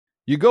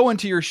You go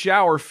into your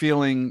shower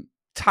feeling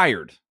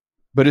tired,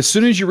 but as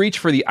soon as you reach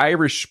for the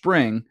Irish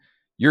Spring,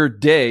 your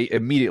day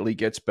immediately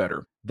gets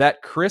better.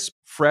 That crisp,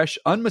 fresh,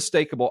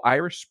 unmistakable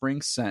Irish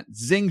Spring scent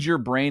zings your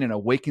brain and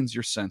awakens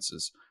your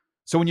senses.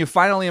 So when you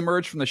finally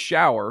emerge from the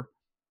shower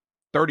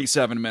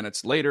 37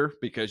 minutes later,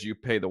 because you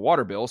pay the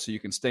water bill so you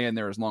can stay in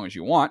there as long as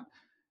you want,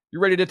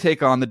 you're ready to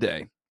take on the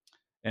day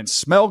and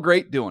smell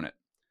great doing it.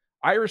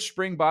 Irish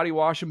Spring Body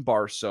Wash and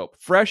Bar Soap.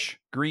 Fresh,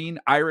 green,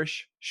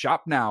 Irish.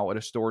 Shop now at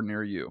a store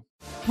near you.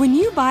 When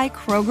you buy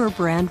Kroger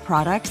brand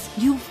products,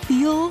 you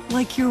feel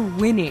like you're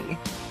winning.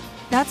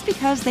 That's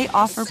because they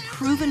offer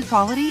proven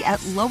quality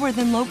at lower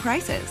than low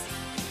prices.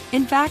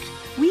 In fact,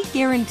 we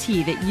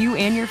guarantee that you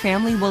and your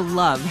family will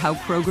love how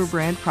Kroger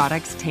brand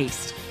products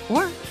taste,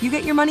 or you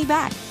get your money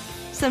back.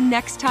 So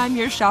next time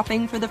you're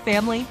shopping for the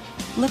family,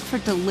 look for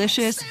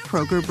delicious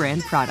Kroger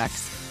brand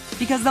products,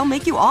 because they'll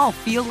make you all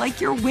feel like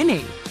you're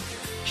winning.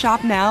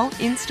 Shop now,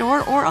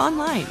 in-store, or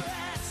online.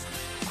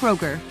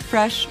 Kroger,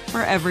 fresh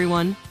for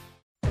everyone.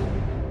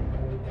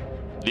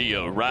 The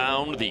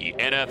Around the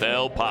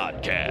NFL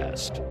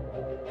podcast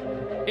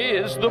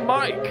is the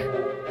mic.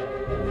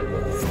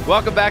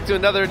 Welcome back to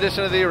another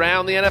edition of the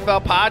Around the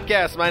NFL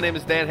podcast. My name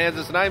is Dan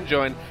Hansis, and I'm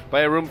joined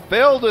by a room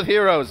filled with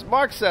heroes.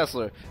 Mark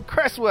Sessler,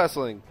 Chris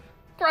Wessling,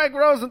 Greg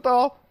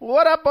Rosenthal.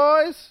 What up,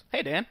 boys?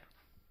 Hey, Dan.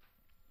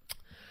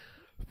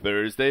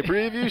 Thursday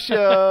preview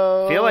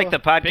show. I feel like the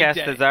podcast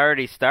has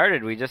already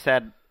started. We just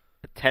had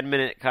a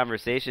 10-minute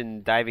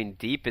conversation diving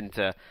deep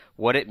into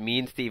what it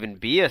means to even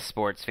be a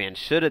sports fan.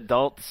 Should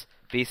adults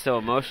be so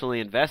emotionally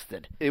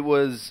invested? It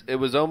was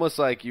almost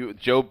like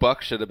Joe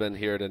Buck should have been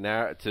here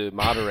to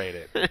moderate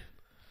it.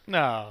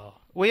 No.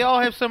 We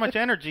all have so much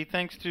energy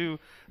thanks to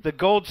the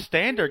gold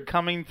standard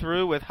coming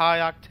through with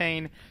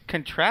high-octane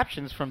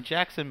contraptions from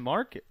Jackson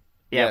Market.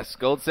 Yeah. Yes,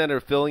 Gold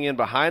Standard filling in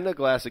behind the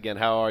glass again.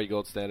 How are you,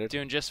 Gold Standard?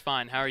 Doing just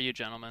fine. How are you,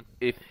 gentlemen?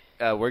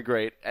 We're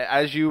great.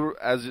 As you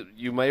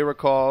may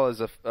recall,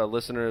 as a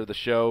listener of the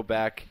show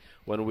back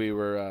when we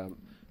were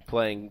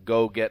playing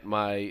Go Get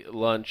My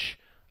Lunch,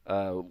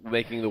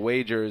 making the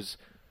wagers,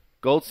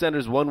 Gold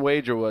Standard's one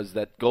wager was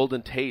that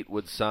Golden Tate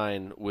would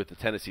sign with the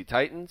Tennessee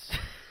Titans.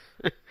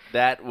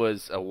 That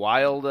was a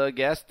wild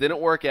guess.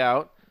 Didn't work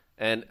out.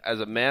 And as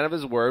a man of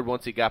his word,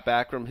 once he got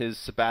back from his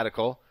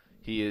sabbatical,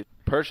 he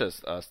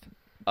purchased us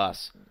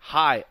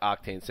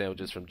high-octane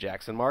sandwiches from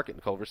Jackson Market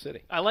in Culver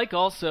City. I like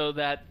also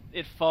that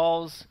it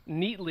falls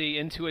neatly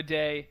into a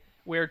day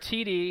where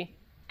TD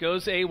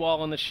goes AWOL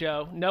on the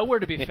show, nowhere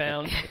to be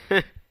found.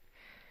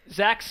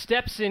 Zach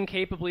steps in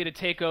capably to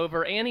take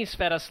over, and he's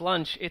fed us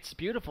lunch. It's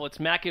beautiful. It's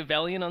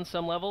Machiavellian on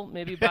some level,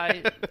 maybe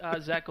by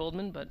Zach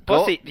Goldman. But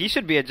plus, he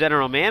should be a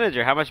general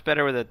manager. How much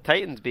better would the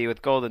Titans be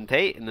with Golden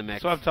Tate in the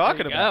mix? That's what I'm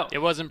talking about. It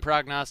wasn't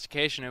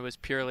prognostication. It was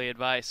purely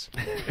advice.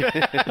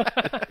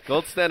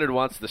 Gold Standard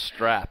wants the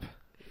strap.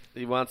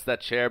 He wants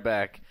that chair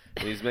back,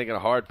 and he's making a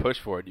hard push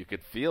for it. You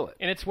could feel it.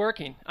 And it's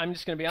working. I'm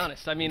just going to be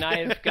honest. I mean,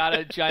 I have got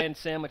a giant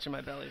sandwich in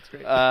my belly. It's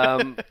great.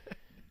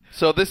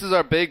 So this is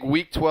our big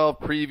Week 12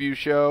 preview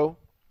show.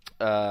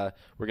 We're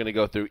going to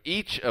go through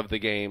each of the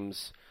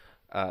games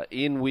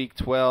in Week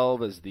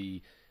 12 as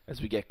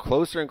we get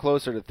closer and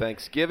closer to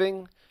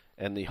Thanksgiving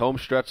and the home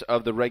stretch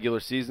of the regular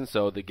season.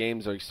 So the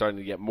games are starting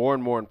to get more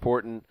and more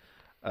important.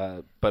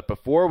 But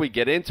before we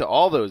get into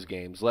all those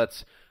games,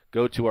 let's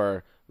go to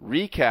our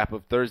recap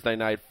of Thursday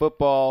Night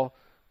Football,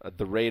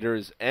 the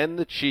Raiders and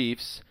the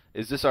Chiefs.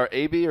 Is this our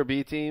A, B, or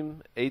B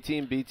team? A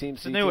team, B team,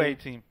 C team? The new A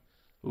team.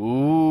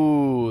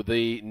 Ooh,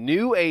 the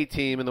new A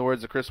team, in the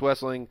words of Chris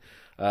Wessling.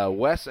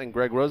 Wes and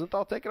Greg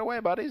Rosenthal, take it away,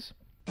 buddies.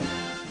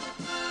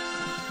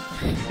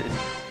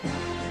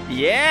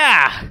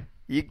 Yeah,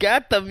 you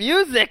got the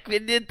music,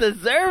 and it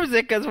deserves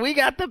it because we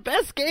got the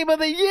best game of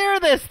the year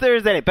this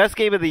Thursday. Best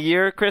game of the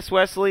year, Chris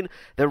Wessling,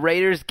 the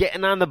Raiders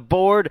getting on the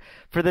board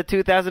for the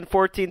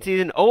 2014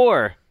 season,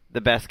 or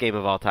the best game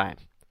of all time?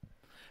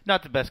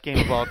 Not the best game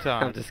of all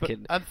time. I'm just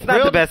kidding. I'm it's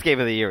not the best game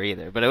of the year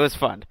either, but it was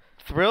fun.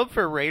 Thrilled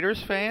for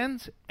Raiders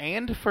fans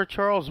and for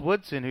Charles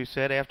Woodson, who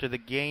said after the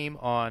game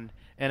on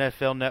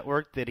NFL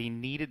Network that he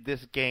needed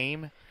this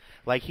game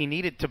like he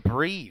needed to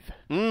breathe.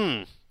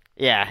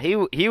 Yeah,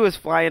 he was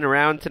flying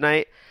around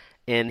tonight,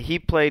 and he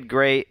played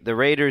great. The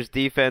Raiders'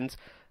 defense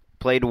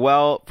played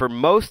well for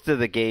most of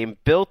the game,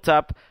 built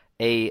up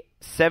a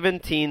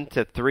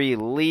 17-3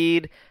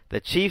 lead.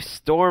 The Chiefs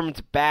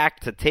stormed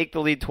back to take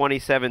the lead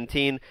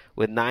 2017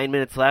 with 9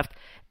 minutes left,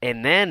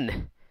 and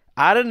then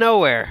out of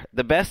nowhere,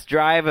 the best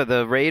drive of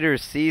the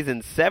Raiders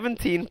season,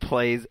 17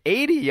 plays,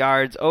 80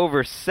 yards,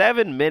 over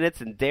 7 minutes,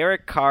 and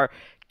Derek Carr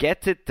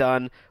gets it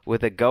done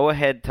with a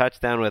go-ahead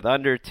touchdown with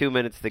under 2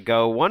 minutes to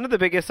go. One of the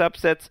biggest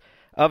upsets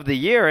of the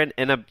year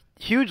and a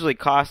hugely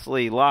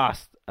costly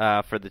loss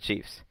for the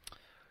Chiefs.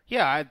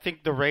 Yeah, I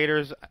think the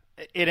Raiders,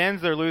 it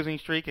ends their losing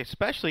streak,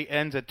 especially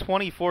ends a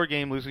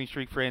 24-game losing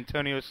streak for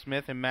Antonio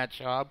Smith and Matt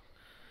Schaub.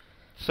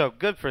 So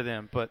good for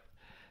them, but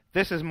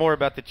this is more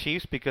about the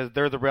Chiefs because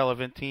they're the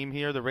relevant team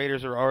here. The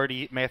Raiders are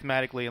already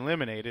mathematically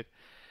eliminated.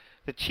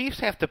 The Chiefs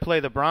have to play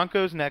the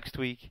Broncos next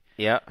week.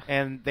 Yeah.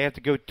 And they have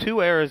to go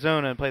to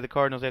Arizona and play the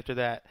Cardinals after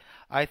that.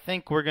 I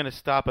think we're going to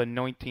stop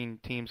anointing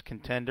teams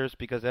contenders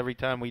because every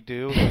time we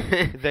do,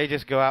 they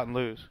just go out and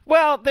lose.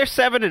 Well, they're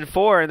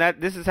 7-4,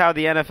 and this is how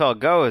the NFL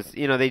goes.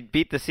 You know, they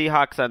beat the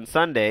Seahawks on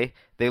Sunday.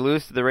 They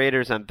lose to the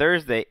Raiders on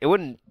Thursday. It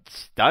wouldn't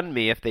stun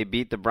me if they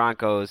beat the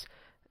Broncos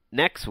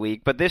next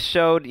week, but this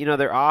showed, you know,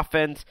 their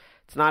offense,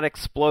 it's not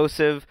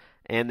explosive,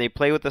 and they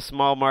play with a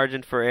small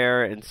margin for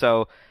error, and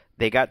so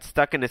they got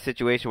stuck in a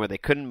situation where they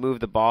couldn't move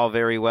the ball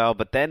very well.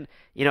 But then,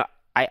 you know,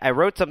 I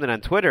wrote something on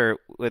Twitter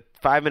with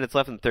 5 minutes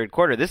left in the third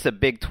quarter. This is a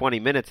big 20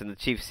 minutes in the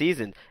Chiefs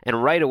season.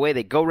 And right away,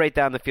 they go right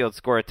down the field,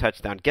 score a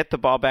touchdown, get the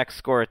ball back,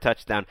 score a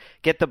touchdown,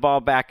 get the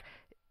ball back,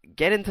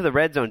 get into the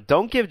red zone.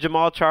 Don't give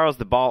Jamal Charles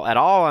the ball at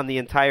all on the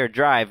entire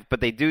drive, but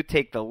they do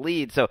take the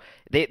lead. So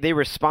they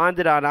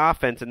responded on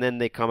offense, and then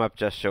they come up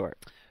just short.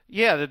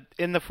 Yeah,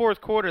 in the fourth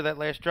quarter, that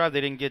last drive,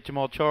 they didn't get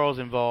Jamal Charles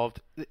involved.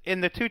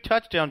 In the 2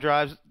 touchdown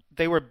drives,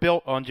 they were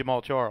built on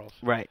Jamal Charles.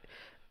 Right.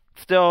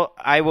 Still,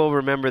 I will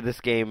remember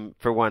this game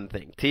for one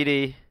thing.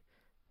 TD,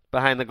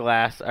 behind the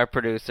glass, our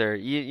producer,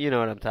 you know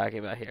what I'm talking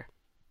about here.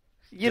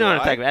 You know what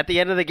I'm talking about. At the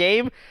end of the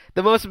game,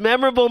 the most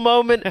memorable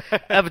moment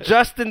of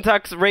Justin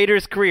Tuck's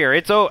Raiders career.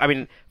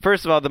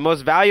 First of all, the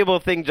most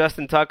valuable thing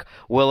Justin Tuck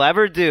will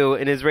ever do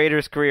in his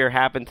Raiders career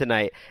happened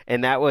tonight,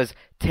 and that was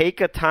take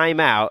a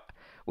timeout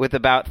with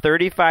about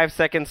 35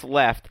 seconds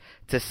left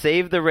to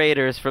save the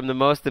Raiders from the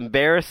most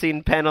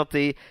embarrassing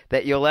penalty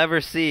that you'll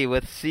ever see,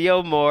 with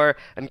C.O. Moore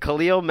and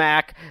Khalil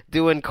Mack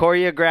doing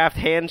choreographed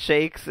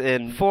handshakes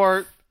and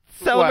for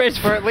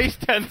at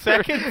least 10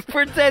 seconds.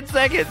 For 10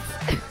 seconds.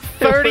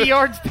 30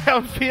 yards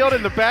downfield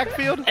in the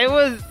backfield. It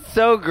was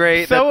so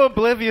great. So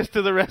oblivious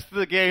to the rest of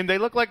the game. They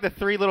look like the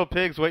 3 little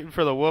pigs waiting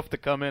for the wolf to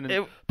come in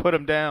and put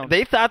them down.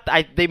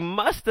 They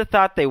must have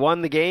thought they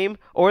won the game,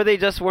 or they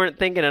just weren't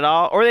thinking at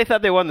all, or they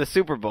thought they won the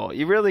Super Bowl.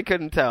 You really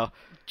couldn't tell.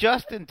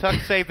 Justin Tuck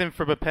saved them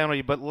from a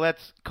penalty, but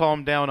let's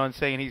calm down on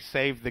saying he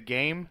saved the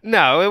game.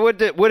 No, it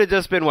would have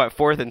just been,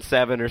 4th and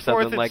 7 or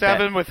something like that.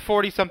 4th and 7 with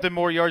 40-something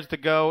more yards to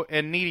go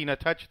and needing a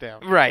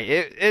touchdown. Right.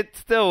 It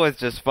still was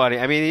just funny.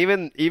 I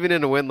mean, even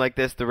in a win like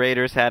this, the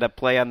Raiders had a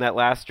play on that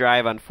last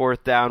drive on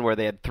 4th down where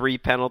they had 3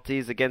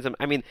 penalties against them.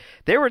 I mean,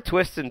 there were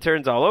twists and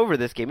turns all over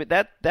this game.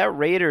 That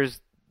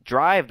Raiders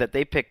drive that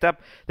they picked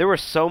up, there were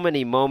so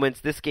many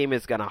moments. This game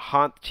is going to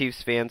haunt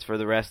Chiefs fans for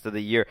the rest of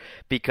the year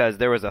because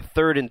there was a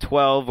 3rd and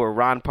 12 where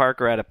Ron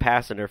Parker had a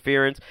pass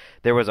interference.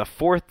 There was a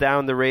 4th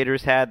down the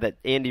Raiders had that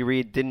Andy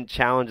Reid didn't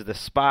challenge the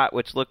spot,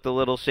 which looked a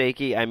little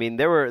shaky. I mean,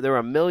 there were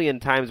a million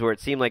times where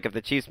it seemed like if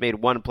the Chiefs made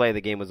one play,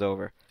 the game was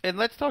over. And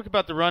let's talk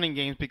about the running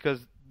games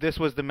because this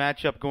was the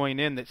matchup going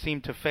in that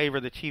seemed to favor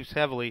the Chiefs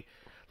heavily.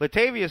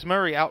 Latavius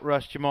Murray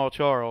outrushed Jamal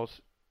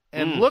Charles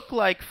and looked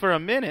like for a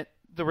minute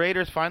the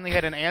Raiders finally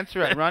had an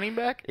answer at running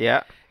back.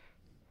 Yeah.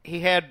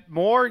 He had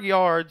more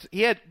yards.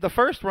 He had the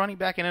first running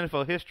back in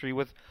NFL history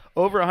with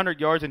over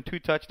 100 yards and 2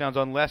 touchdowns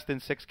on less than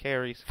 6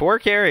 carries. 4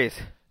 carries.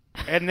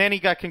 And then he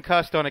got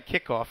concussed on a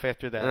kickoff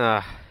after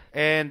that.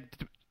 And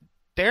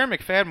Darren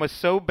McFadden was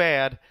so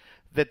bad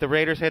that the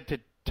Raiders had to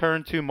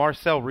turn to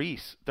Marcel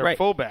Reese, their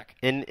fullback.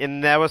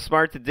 And that was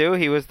smart to do.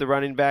 He was the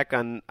running back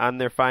on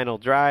their final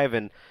drive,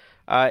 and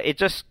it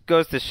just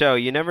goes to show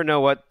you never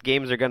know what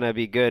games are going to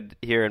be good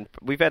here. And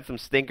we've had some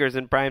stinkers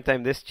in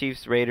primetime. This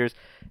Chiefs-Raiders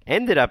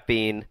ended up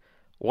being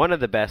one of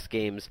the best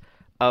games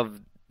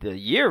of the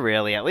year,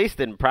 really. At least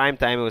in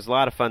primetime, it was a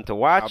lot of fun to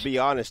watch. I'll be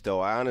honest, though.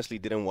 I honestly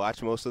didn't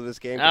watch most of this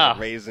game because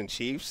of Raiders and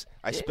Chiefs.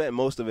 I spent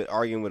most of it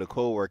arguing with a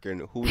coworker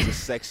and who's the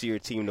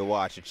sexier team to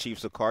watch, the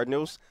Chiefs or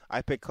Cardinals.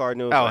 I picked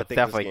Cardinals. I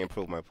think this game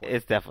proved my point.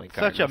 It's definitely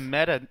Cardinals. Such a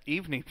meta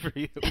evening for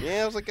you.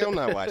 Yeah, I was like, I'm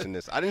not watching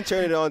this. I didn't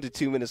turn it on to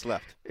 2 minutes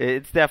left.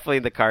 It's definitely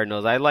the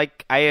Cardinals.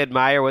 I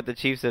admire what the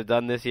Chiefs have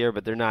done this year,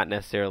 but they're not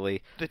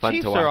necessarily fun to watch. The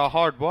Chiefs are a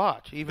hard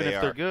watch, even if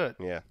they're good.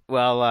 Yeah.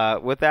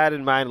 Well, with that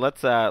in mind,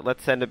 let's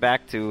send it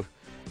back to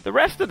the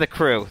rest of the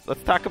crew.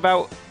 Let's talk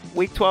about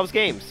Week 12's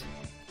games.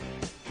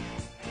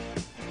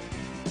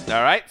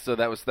 All right, so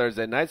that was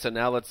Thursday night. So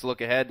now let's look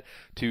ahead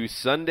to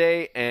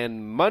Sunday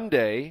and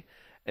Monday,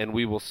 and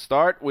we will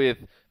start with,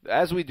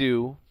 as we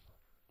do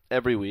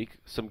every week,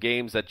 some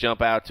games that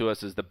jump out to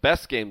us as the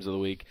best games of the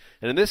week.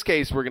 And in this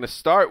case, we're going to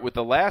start with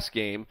the last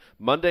game,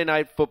 Monday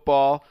Night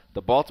Football,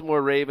 the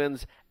Baltimore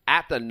Ravens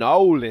at the New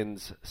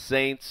Orleans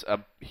Saints. A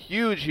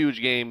huge,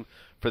 huge game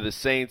for the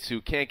Saints,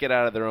 who can't get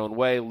out of their own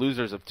way.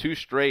 Losers of 2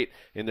 straight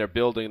in their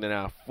building. They're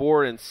now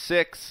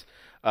 4-6.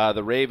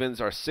 The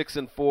Ravens are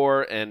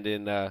 6-4 and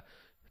in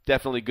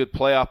definitely good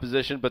playoff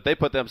position, but they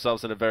put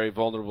themselves in a very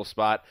vulnerable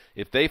spot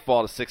if they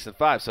fall to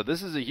 6-5. So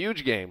this is a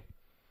huge game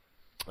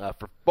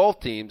for both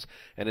teams.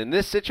 And in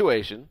this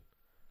situation,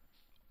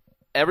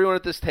 everyone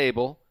at this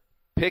table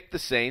picked the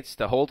Saints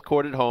to hold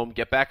court at home,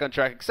 get back on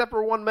track, except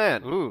for one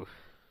man. Ooh.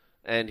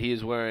 And he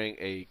is wearing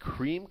a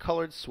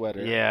cream-colored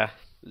sweater. Yeah.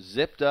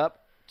 Zipped up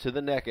to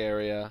the neck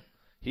area.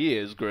 He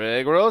is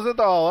Greg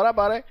Rosenthal. What up,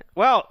 buddy?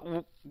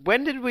 Well,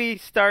 when did we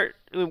start?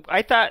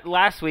 I thought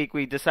last week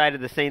we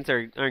decided the Saints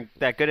aren't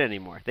that good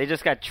anymore. They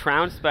just got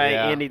trounced by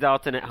Andy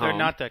Dalton at home. They're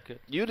not that good.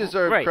 You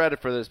deserve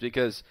credit for this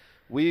because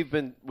we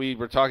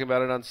were talking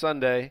about it on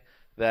Sunday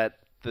that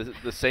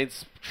the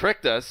Saints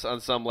tricked us on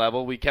some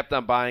level. We kept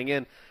on buying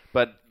in,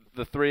 but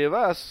the three of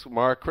us,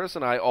 Mark, Chris,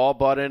 and I, all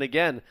bought in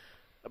again.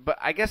 But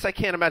I guess I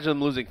can't imagine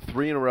them losing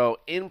 3 in a row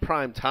in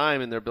prime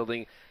time in their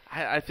building.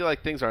 I feel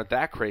like things aren't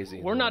that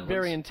crazy. We're not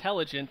very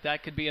intelligent.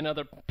 That could be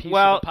another piece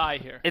of the pie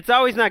here. It's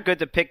always not good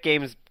to pick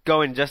games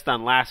going just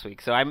on last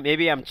week, so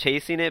maybe I'm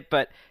chasing it,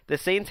 but the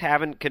Saints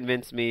haven't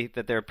convinced me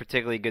that they're a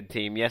particularly good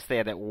team. Yes, they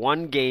had that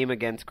one game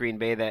against Green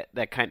Bay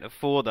that kind of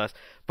fooled us,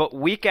 but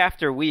week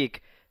after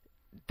week,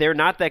 they're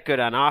not that good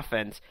on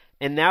offense.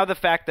 And now the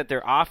fact that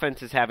their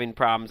offense is having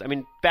problems, I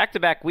mean,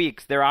 back-to-back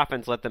weeks, their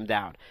offense let them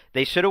down.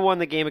 They should have won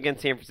the game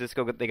against San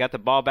Francisco. They got the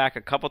ball back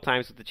a couple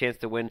times with the chance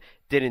to win,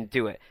 didn't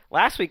do it.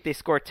 Last week they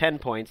scored 10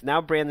 points.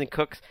 Now Brandon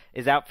Cooks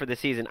is out for the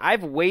season.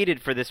 I've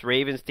waited for this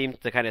Ravens team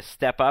to kind of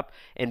step up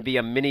and be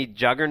a mini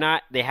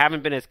juggernaut. They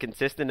haven't been as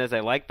consistent as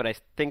I like, but I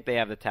think they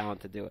have the talent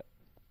to do it.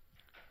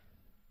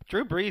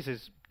 Drew Brees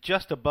is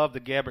just above the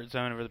Gabbert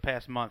zone over the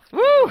past month.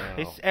 Woo! Wow.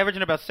 He's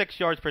averaging about 6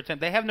 yards per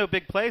attempt. They have no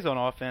big plays on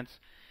offense.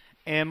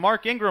 And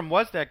Mark Ingram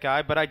was that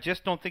guy, but I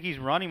just don't think he's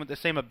running with the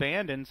same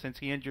abandon since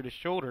he injured his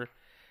shoulder.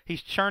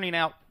 He's churning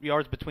out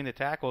yards between the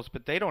tackles,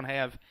 but they don't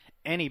have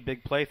any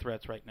big play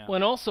threats right now. Well,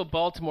 and also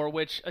Baltimore,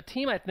 which a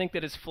team I think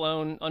that has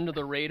flown under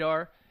the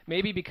radar,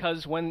 maybe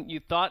because when you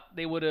thought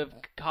they would have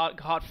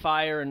caught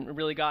fire and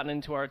really gotten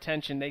into our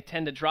attention, they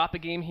tend to drop a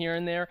game here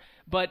and there.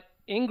 But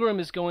Ingram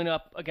is going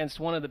up against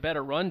one of the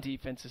better run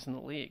defenses in the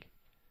league.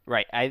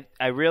 Right.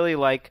 I really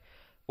like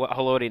what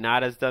Haloti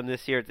Ngata has done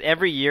this year.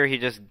 Every year he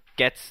just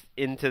gets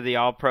into the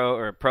All-Pro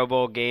or Pro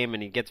Bowl game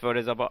and he gets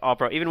voted as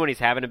All-Pro, even when he's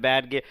having a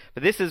bad game.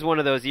 But this is one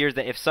of those years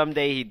that if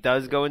someday he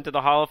does go into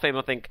the Hall of Fame,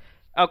 I'll think,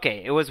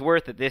 okay, it was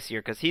worth it this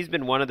year because he's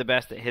been one of the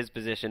best at his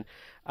position.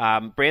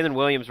 Brandon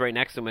Williams right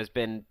next to him has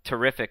been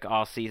terrific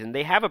all season.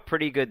 They have a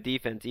pretty good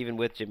defense even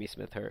with Jimmy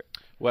Smith hurt.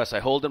 Wes, I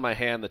hold in my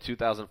hand the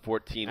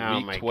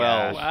 2014 Week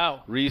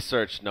 12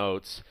 research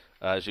notes.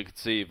 As you can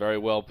see, very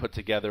well put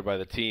together by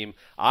the team.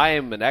 I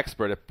am an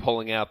expert at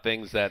pulling out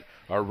things that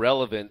are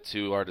relevant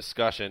to our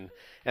discussion.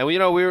 And, we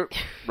were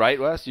right,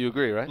 Wes? You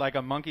agree, right? Like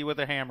a monkey with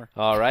a hammer.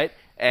 All right.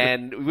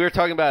 And we were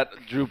talking about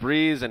Drew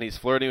Brees, and he's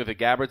flirting with the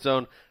Gabbert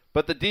zone.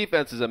 But the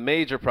defense is a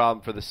major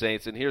problem for the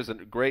Saints, and here's a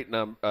great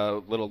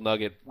little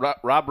nugget.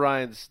 Rob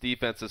Ryan's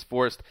defense has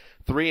forced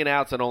 3 and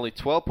outs on only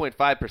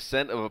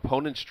 12.5% of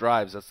opponents'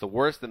 drives. That's the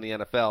worst in the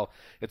NFL.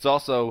 It's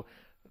also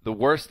the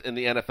worst in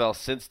the NFL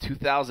since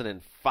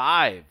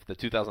 2005, the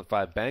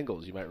 2005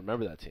 Bengals. You might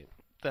remember that team.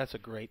 That's a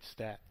great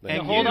stat.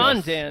 And hold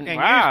on, Dan. And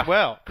used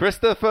well.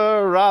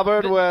 Christopher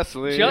Robert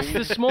Wesley. Just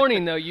this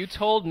morning, though, you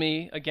told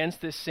me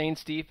against this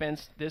Saints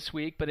defense this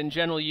week, but in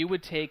general, you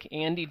would take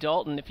Andy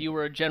Dalton if you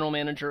were a general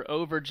manager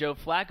over Joe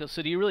Flacco.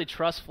 So do you really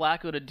trust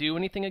Flacco to do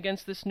anything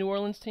against this New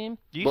Orleans team?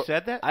 You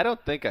said that? I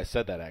don't think I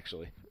said that,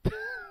 actually.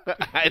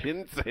 I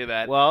didn't say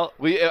that. Well,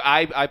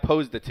 I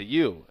posed it to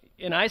you.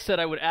 And I said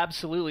I would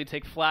absolutely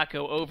take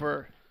Flacco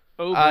over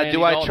Andy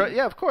Dalton.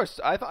 Yeah, of course.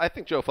 I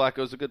think Joe Flacco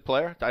is a good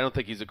player. I don't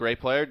think he's a great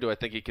player. Do I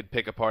think he could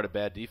pick apart a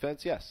bad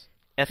defense? Yes.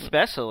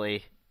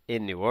 Especially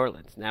in New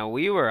Orleans. Now,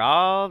 we were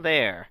all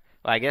there.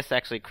 Well, I guess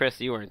actually, Chris,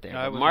 you weren't there.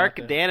 No,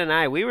 Mark, Dan, and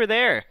I, we were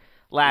there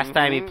last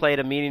time he played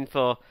a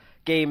meaningful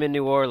game in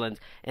New Orleans.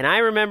 And I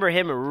remember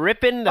him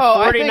ripping the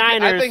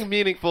 49ers. I think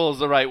meaningful is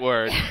the right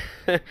word.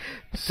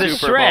 Super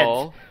shreds.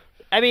 Bowl.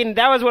 I mean,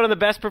 that was one of the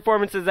best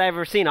performances I've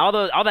ever seen. All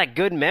that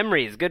good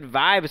memories, good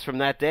vibes from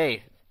that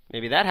day.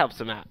 Maybe that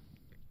helps him out.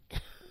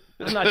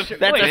 I'm not sure.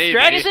 That's a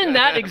stretch. Isn't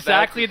that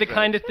exactly the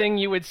kind of thing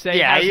you would say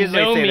has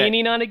no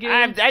meaning on a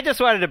game? I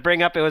just wanted to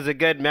bring up it was a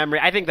good memory.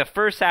 I think the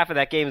first half of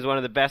that game is one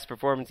of the best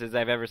performances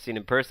I've ever seen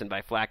in person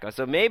by Flacco.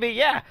 So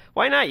maybe,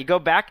 why not? You go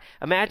back.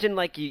 Imagine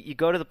like you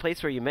go to the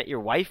place where you met your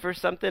wife or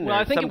something. Well, or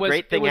I think some it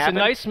was happened. a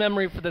nice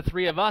memory for the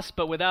three of us,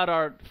 but without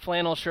our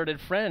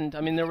flannel-shirted friend. I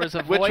mean, there was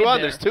a void Which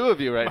one? there. There's 2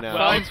 of you right now.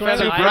 Well, two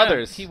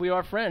brothers. We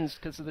are friends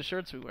because of the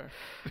shirts we wear.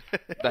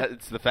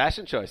 It's the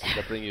fashion choices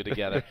that bring you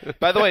together.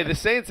 By the way, the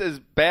Saints, as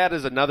bad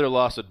as another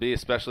loss would be,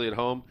 especially at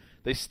home,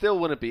 they still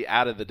wouldn't be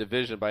out of the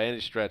division by any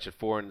stretch at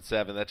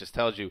 4-7. That just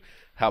tells you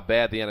how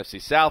bad the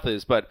NFC South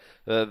is. But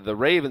the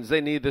Ravens,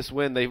 they need this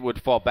win. They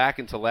would fall back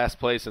into last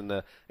place in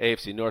the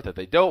AFC North if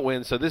they don't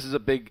win. So this is a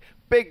big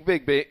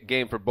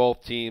game for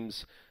both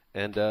teams.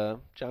 And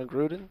John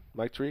Gruden,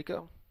 Mike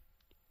Tirico,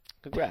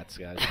 congrats,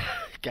 guys.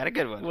 Got a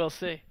good one. We'll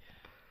see.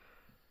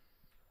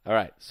 All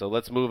right, so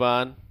let's move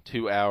on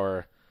to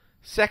our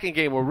second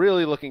game we're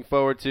really looking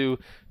forward to.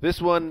 This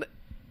one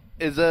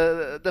is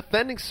a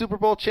defending Super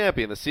Bowl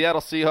champion, the Seattle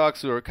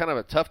Seahawks, who are kind of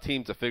a tough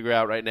team to figure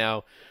out right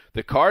now.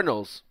 The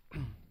Cardinals,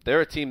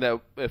 they're a team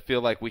that I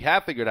feel like we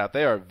have figured out.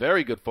 They are a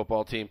very good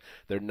football team.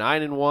 They're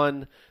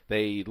 9-1.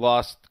 They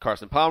lost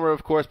Carson Palmer,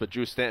 of course, but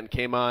Drew Stanton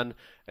came on,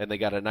 and they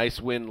got a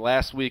nice win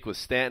last week with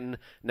Stanton.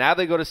 Now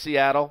they go to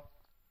Seattle.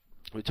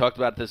 We talked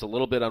about this a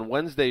little bit on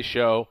Wednesday's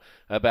show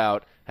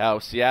about how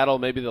Seattle,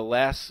 maybe the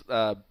last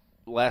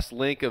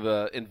link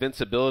of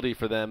invincibility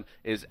for them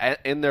is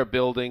in their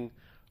building.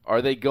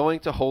 Are they going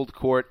to hold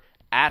court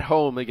at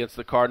home against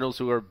the Cardinals,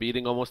 who are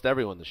beating almost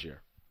everyone this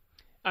year?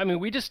 I mean,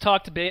 we just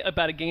talked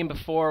about a game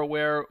before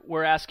where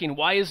we're asking,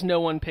 why is no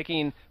one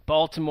picking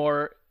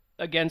Baltimore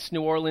against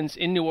New Orleans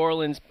in New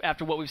Orleans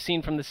after what we've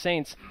seen from the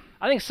Saints?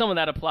 I think some of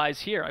that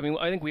applies here. I mean,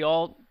 I think we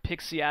all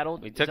picked Seattle.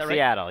 We took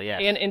Seattle,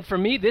 yes. And for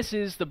me, this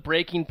is the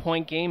breaking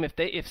point game.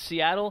 If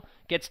Seattle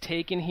gets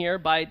taken here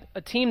by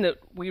a team that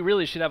we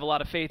really should have a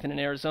lot of faith in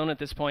Arizona at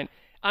this point,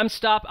 I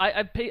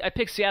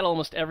pick Seattle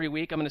almost every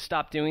week. I'm going to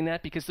stop doing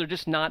that because they're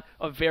just not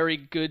a very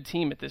good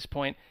team at this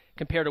point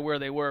compared to where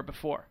they were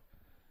before.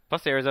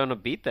 Plus, Arizona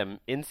beat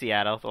them in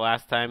Seattle the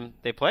last time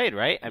they played,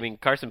 right? I mean,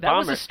 Carson Palmer.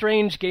 That was a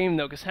strange game,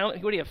 though, because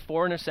what do you have,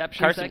 4 interceptions?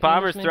 Carson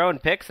Palmer's throwing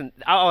picks, and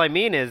all I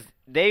mean is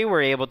they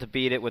were able to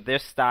beat it with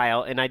this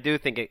style, and I do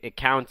think it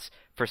counts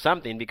for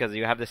something because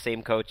you have the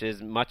same coaches,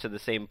 much of the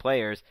same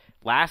players.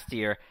 Last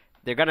year,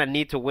 they're going to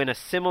need to win a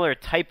similar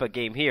type of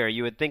game here.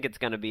 You would think it's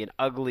going to be an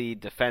ugly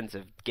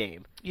defensive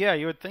game. Yeah,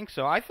 you would think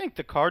so. I think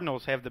the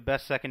Cardinals have the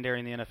best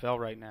secondary in the NFL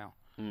right now.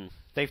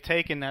 They've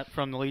taken that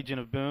from the Legion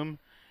of Boom,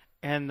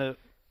 and the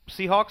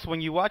Seahawks,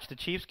 when you watch the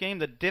Chiefs game,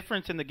 the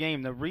difference in the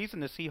game, the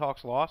reason the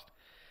Seahawks lost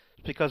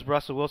is because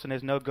Russell Wilson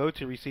has no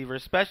go-to receiver,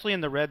 especially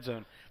in the red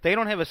zone. They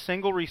don't have a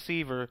single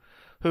receiver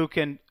who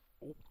can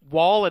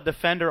wall a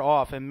defender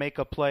off and make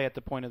a play at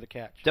the point of the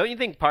catch. Don't you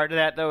think part of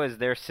that, though, is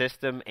their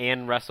system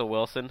and Russell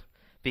Wilson?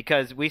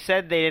 Because we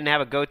said they didn't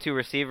have a go-to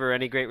receiver or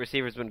any great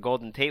receivers when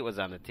Golden Tate was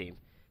on the team.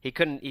 He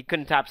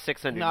couldn't top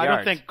 600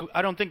 yards.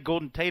 I don't think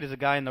Golden Tate is a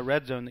guy in the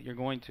red zone that you're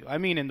going to. I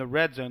mean, in the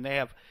red zone,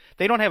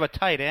 they don't have a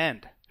tight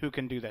end who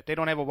can do that. They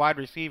don't have a wide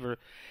receiver.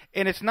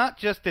 And it's not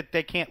just that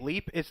they can't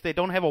leap, it's they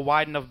don't have a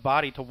wide enough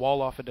body to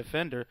wall off a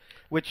defender,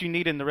 which you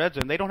need in the red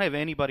zone. They don't have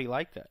anybody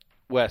like that.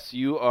 Wes,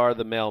 you are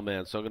the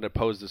mailman, so I'm going to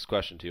pose this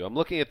question to you. I'm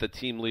looking at the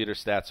team leader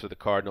stats for the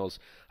Cardinals.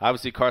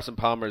 Obviously, Carson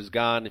Palmer is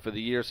gone for the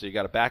year, so you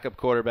got a backup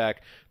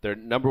quarterback. Their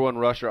number one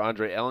rusher,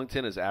 Andre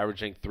Ellington, is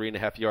averaging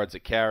 3.5 yards a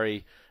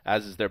carry,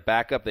 as is their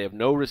backup. They have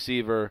no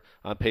receiver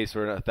on pace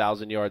for a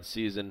 1,000-yard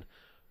season.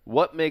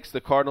 What makes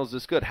the Cardinals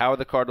this good? How are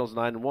the Cardinals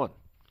 9-1?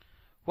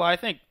 Well, I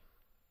think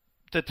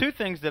the two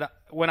things that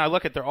when I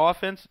look at their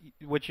offense,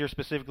 which you're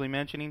specifically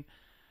mentioning,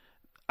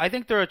 I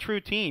think they're a true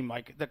team.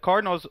 Like the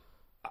Cardinals,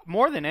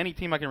 more than any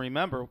team I can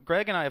remember,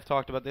 Greg and I have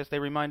talked about this. They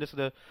remind us of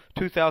the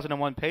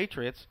 2001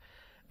 Patriots.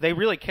 They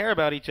really care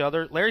about each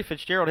other. Larry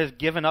Fitzgerald has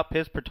given up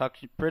his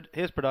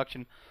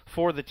production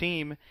for the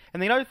team.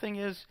 And the other thing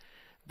is,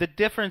 the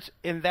difference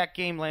in that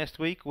game last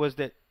week was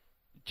that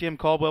Jim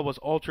Caldwell was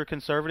ultra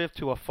conservative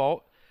to a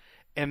fault,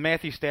 and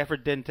Matthew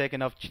Stafford didn't take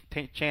enough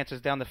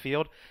chances down the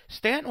field.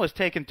 Stanton was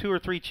taking 2 or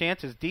 3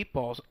 chances, deep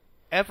balls,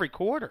 every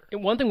quarter.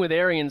 And one thing with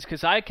Arians,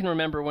 because I can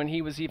remember when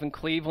he was even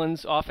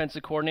Cleveland's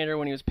offensive coordinator,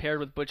 when he was paired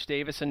with Butch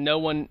Davis, and no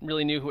one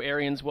really knew who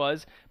Arians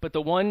was. But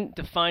the one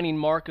defining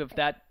mark of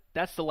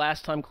that's the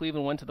last time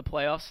Cleveland went to the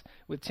playoffs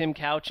with Tim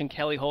Couch and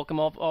Kelly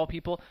Holcomb, all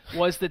people,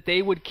 was that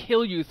they would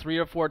kill you 3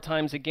 or 4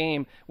 times a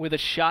game with a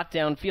shot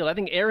downfield. I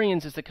think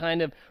Arians is the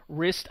kind of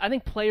wrist. I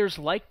think players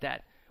like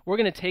that. We're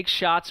going to take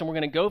shots and we're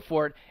going to go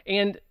for it.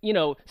 And,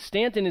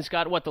 Stanton has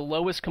got, the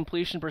lowest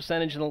completion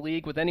percentage in the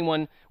league with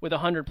anyone with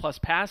 100-plus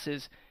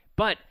passes.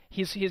 But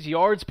his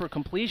yards per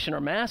completion are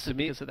massive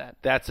because of that.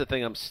 That's the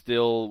thing I'm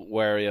still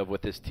wary of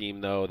with this team,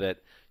 though, that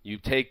you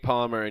take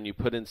Palmer and you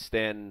put in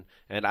Stanton,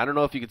 and I don't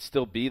know if you could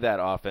still be that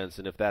offense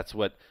and if that's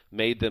what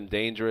made them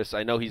dangerous.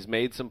 I know he's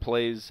made some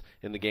plays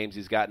in the games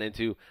he's gotten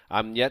into.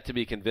 I'm yet to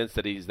be convinced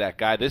that he's that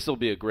guy. This will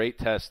be a great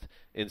test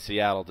in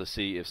Seattle to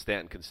see if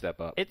Stanton can step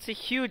up. It's a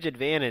huge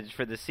advantage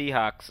for the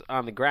Seahawks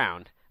on the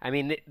ground. I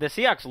mean, the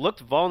Seahawks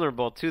looked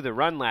vulnerable to the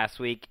run last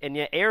week, and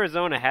yet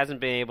Arizona hasn't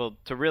been able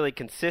to really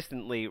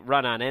consistently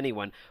run on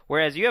anyone,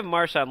 whereas you have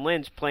Marshawn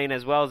Lynch playing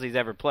as well as he's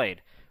ever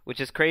played, which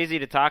is crazy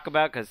to talk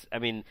about because,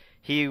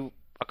 he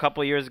a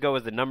couple of years ago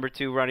was the number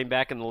 2 running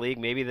back in the league,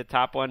 maybe the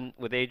top one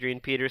with Adrian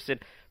Peterson,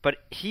 but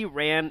he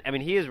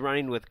is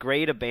running with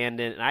great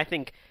abandon, and I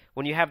think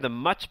when you have the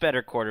much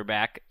better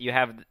quarterback, you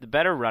have the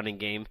better running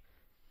game,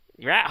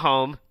 you're at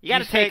home, you got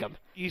to take him.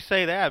 You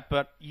say that,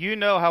 but you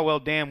know how well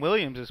Dan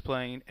Williams is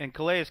playing, and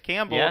Calais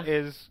Campbell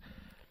is,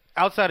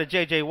 outside of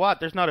J.J. Watt,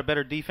 there's not a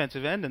better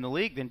defensive end in the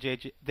league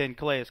than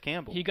Calais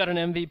Campbell. He got an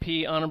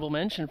MVP honorable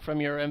mention from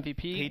your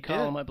MVP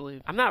column, I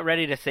believe. I'm not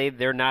ready to say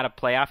they're not a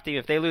playoff team.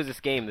 If they lose this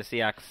game, the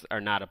Seahawks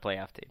are not a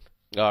playoff team.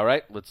 All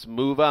right, let's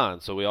move on.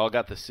 So we all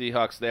got the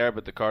Seahawks there,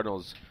 but the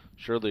Cardinals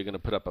surely are going to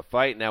put up a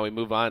fight. Now we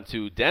move on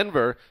to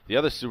Denver, the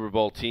other Super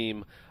Bowl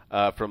team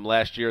from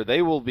last year.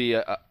 They will be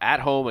at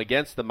home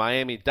against the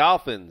Miami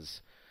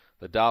Dolphins.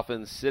 The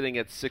Dolphins sitting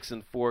at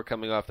 6-4,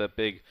 coming off that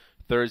big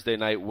Thursday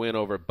night win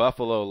over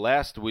Buffalo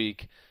last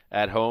week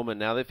at home, and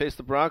now they face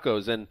the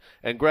Broncos. And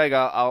Greg,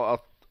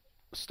 I'll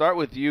start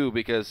with you,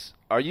 because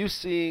are you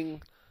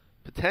seeing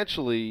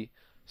potentially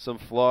some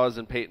flaws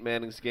in Peyton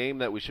Manning's game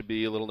that we should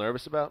be a little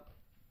nervous about?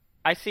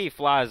 I see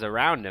flaws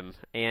around him,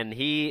 and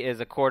he is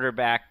a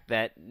quarterback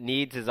that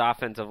needs his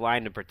offensive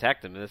line to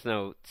protect him. There's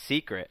no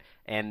secret,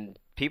 and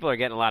people are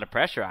getting a lot of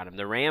pressure on him.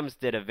 The Rams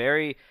did a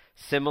very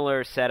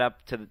similar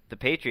setup to the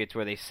Patriots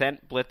where they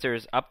sent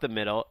blitzers up the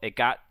middle. It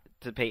got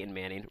to Peyton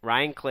Manning.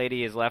 Ryan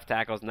Clady, his left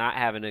tackle, is not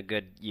having a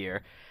good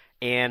year,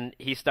 and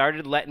he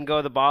started letting go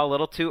of the ball a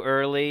little too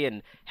early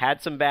and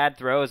had some bad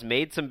throws,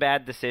 made some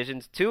bad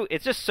decisions.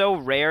 It's just so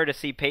rare to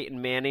see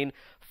Peyton Manning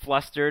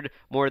flustered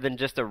more than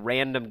just a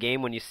random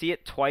game. When you see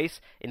it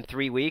twice in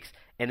 3 weeks,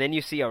 and then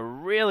you see a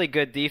really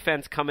good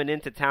defense coming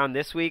into town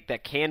this week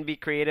that can be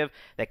creative,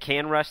 that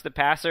can rush the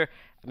passer,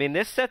 I mean,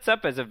 this sets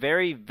up as a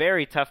very,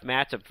 very tough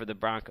matchup for the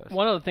Broncos.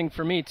 One other thing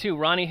for me, too,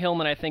 Ronnie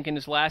Hillman, I think in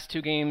his last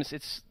 2 games,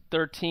 it's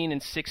 13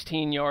 and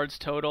 16 yards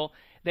total.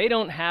 They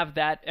don't have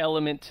that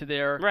element to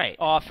their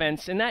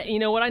offense. And that, you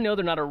know what, I know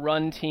they're not a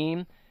run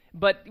team,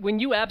 but when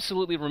you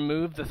absolutely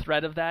remove the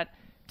threat of that,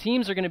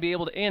 teams are going to be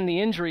able to, and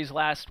the injuries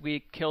last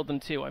week killed them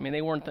too. I mean,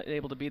 they weren't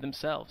able to be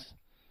themselves.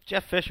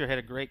 Jeff Fisher had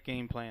a great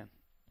game plan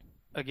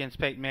against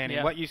Peyton Manning.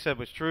 Yeah. What you said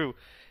was true.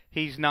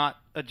 He's not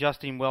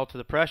adjusting well to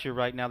the pressure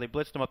right now. They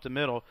blitzed him up the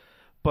middle.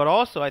 But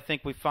also, I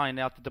think we find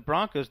out that the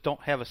Broncos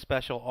don't have a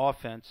special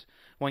offense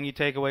when you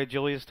take away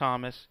Julius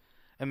Thomas,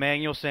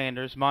 Emmanuel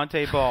Sanders,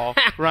 Monte Ball,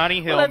 Ronnie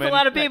Hillman. Well, that's a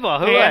lot of people.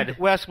 Who would?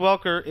 Wes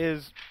Welker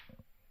is,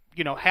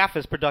 half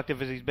as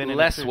productive as he's been.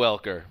 Less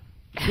Welker.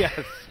 Yes,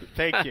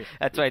 thank you.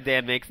 That's why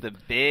Dan makes the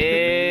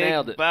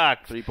big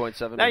bucks.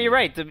 3.7. No, you're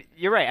right.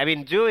 You're right. I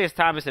mean, Julius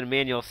Thomas and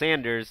Emmanuel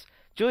Sanders.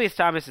 Julius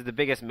Thomas is the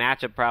biggest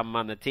matchup problem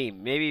on the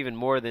team, maybe even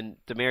more than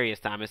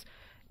Demaryius Thomas.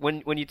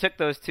 When you took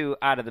those two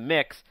out of the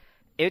mix,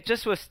 it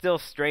just was still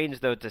strange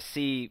though to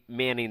see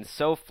Manning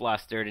so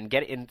flustered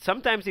and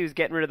sometimes he was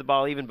getting rid of the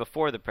ball even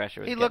before the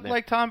pressure was He looked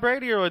like Tom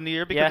Brady early in the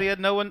year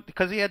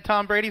because he had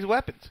Tom Brady's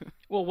weapons.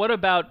 Well, what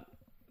about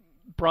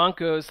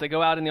Broncos? They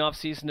go out in the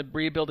offseason to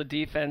rebuild a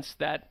defense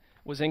that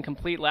was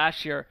incomplete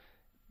last year.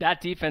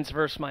 That defense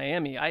versus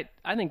Miami, I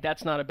think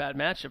that's not a bad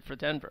matchup for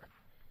Denver.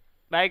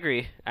 I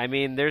agree. I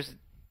mean,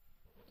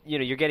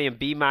 you're getting a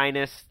B-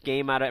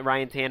 game out of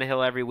Ryan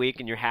Tannehill every week,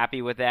 and you're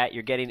happy with that.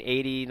 You're getting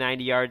 80,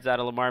 90 yards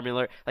out of Lamar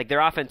Miller. Like, their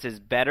offense is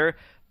better,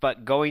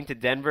 but going to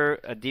Denver,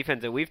 a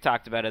defense that we've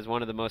talked about as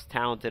one of the most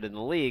talented in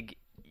the league,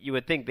 you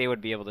would think they would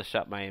be able to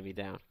shut Miami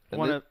down.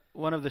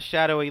 One of the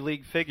shadowy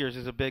league figures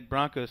is a big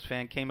Broncos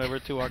fan, came over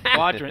to our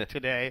quadrant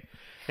today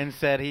and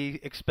said he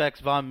expects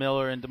Von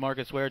Miller and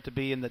DeMarcus Ware to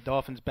be in the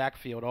Dolphins'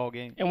 backfield all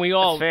game. And we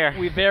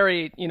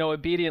very,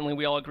 obediently,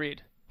 we all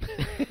agreed.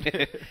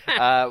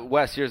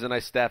 Wes, here's a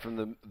nice stat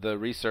from the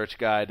research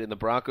guide. In the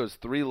Broncos'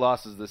 3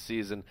 losses this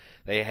season,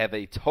 they have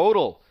a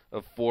total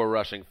of 4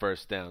 rushing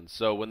first downs.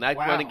 So when that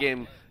running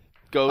game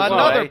goes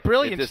another away,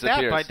 brilliant it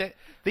disappears. Stat by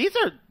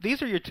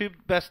these are your 2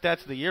 best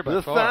stats of the year by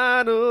the far.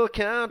 Final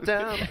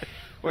countdown.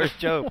 Where's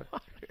Job?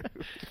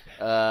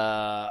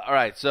 All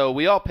right, so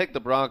we all picked the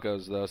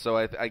Broncos though. So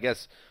I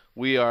guess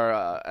we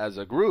are as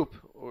a group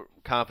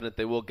confident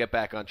they will get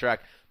back on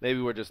track. Maybe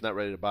we're just not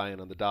ready to buy in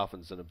on the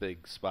Dolphins in a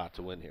big spot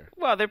to win here.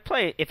 Well, they're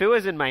playing. If it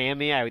was in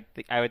Miami, I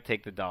would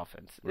take the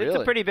Dolphins. Really?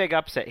 It's a pretty big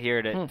upset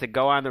here to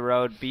go on the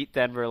road, beat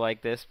Denver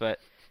like this, but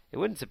it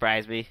wouldn't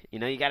surprise me.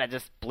 You got to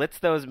just blitz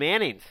those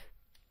Mannings.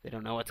 They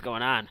don't know what's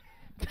going on.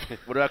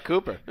 What about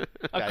Cooper?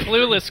 A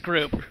clueless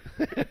group.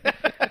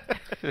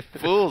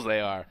 Fools they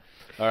are.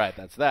 All right,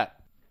 that's that.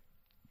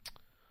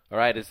 All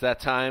right, it's that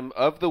time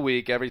of the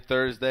week every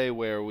Thursday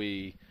where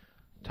we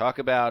talk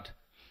about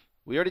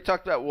 – we already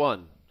talked about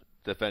one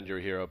Defend Your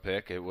Hero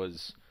pick. It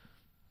was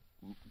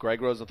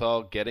Greg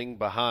Rosenthal getting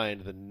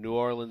behind the New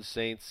Orleans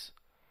Saints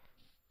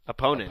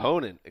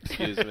opponent,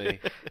 excuse me.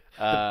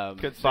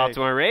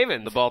 Baltimore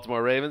Ravens. The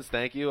Baltimore Ravens,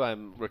 thank you.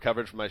 I'm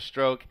recovered from my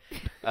stroke.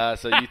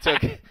 So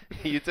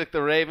you took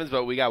the Ravens,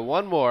 but we got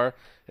one more,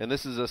 and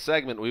this is a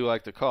segment we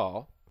like to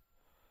call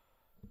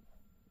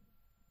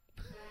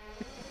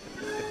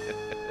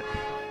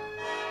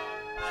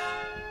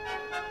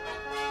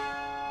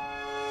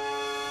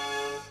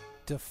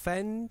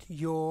Defend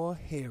Your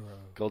Hero.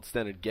 Gold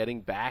standard, getting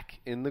back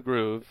in the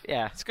groove.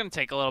 Yeah, it's going to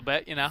take a little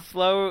bit,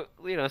 Slow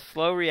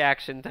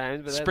reaction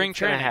times, but spring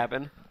training going to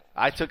happen.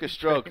 I took a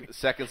stroke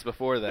seconds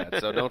before that,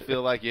 so don't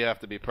feel like you have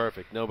to be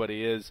perfect.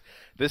 Nobody is.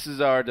 This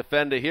is our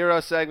Defend a Hero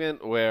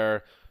segment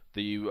where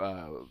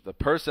the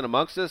person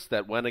amongst us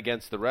that went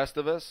against the rest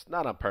of us,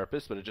 not on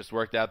purpose, but it just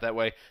worked out that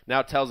way,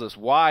 now tells us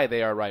why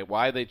they are right,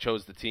 why they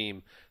chose the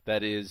team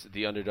that is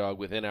the underdog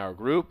within our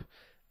group.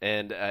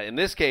 And in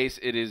this case,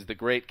 it is the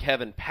great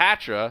Kevin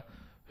Patra,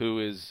 who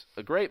is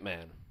a great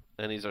man,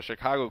 and he's our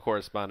Chicago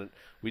correspondent.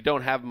 We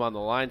don't have him on the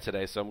line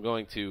today, so I'm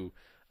going to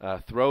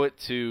throw it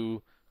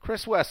to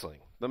Chris Wessling,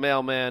 the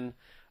mailman.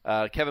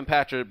 Kevin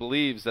Patra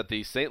believes that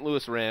the St.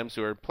 Louis Rams,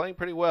 who are playing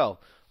pretty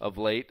well of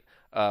late,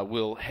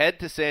 will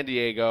head to San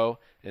Diego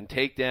and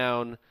take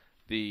down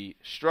the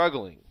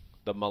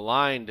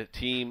maligned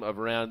team of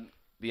around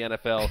the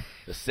NFL,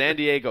 the San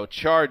Diego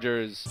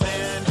Chargers.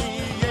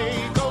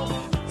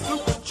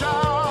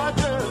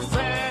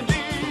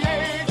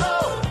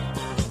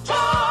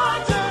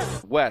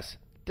 Wes,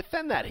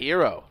 defend that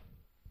hero.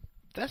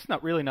 That's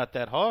not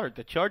that hard.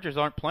 The Chargers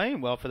aren't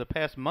playing well for the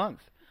past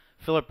month.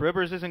 Phillip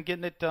Rivers isn't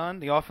getting it done.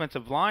 The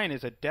offensive line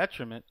is a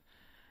detriment.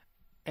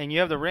 And you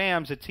have the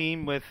Rams, a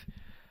team with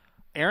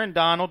Aaron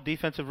Donald,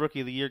 Defensive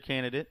Rookie of the Year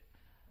candidate.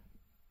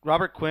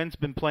 Robert Quinn's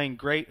been playing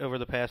great over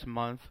the past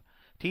month.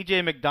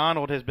 T.J.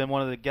 McDonald has been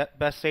one of the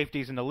best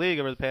safeties in the league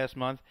over the past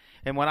month.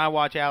 And when I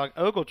watch Alec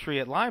Ogletree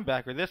at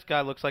linebacker, this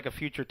guy looks like a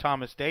future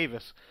Thomas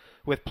Davis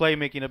with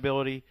playmaking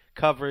ability,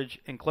 coverage,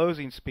 and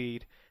closing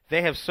speed.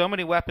 They have so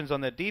many weapons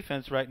on their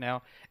defense right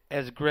now,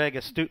 as Greg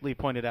astutely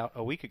pointed out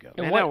a week ago.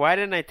 Why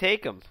didn't I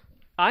take them?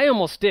 I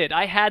almost did.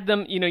 I had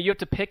them, you have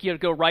to pick. You have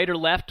to go right or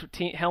left,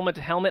 helmet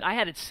to helmet. I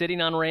had it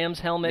sitting on Rams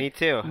helmet. Me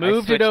too.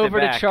 Moved it over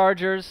to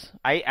Chargers.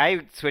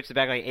 I switched it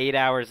back like 8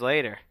 hours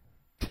later.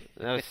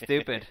 That was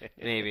stupid,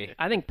 maybe.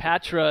 I think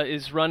Patra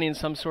is running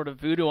some sort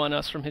of voodoo on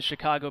us from his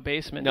Chicago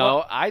basement.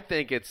 No, I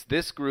think it's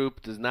this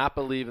group does not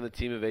believe in the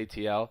team of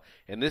ATL,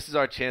 and this is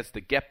our chance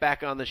to get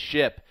back on the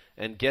ship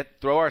and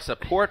throw our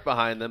support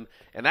behind them,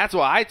 and that's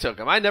why I took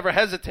them. I never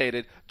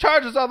hesitated.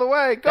 Chargers on the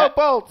way. Go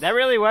Bolts! That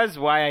really was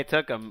why I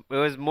took them. It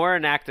was more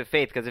an act of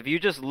faith, because if you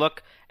just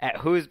look at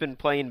who's been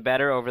playing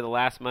better over the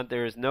last month,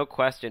 there is no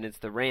question it's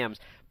the Rams.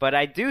 But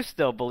I do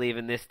still believe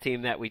in this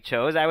team that we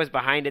chose. I was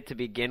behind it to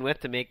begin with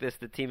to make this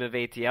the team of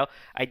ATL.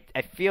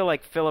 I feel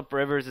like Phillip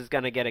Rivers is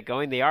going to get it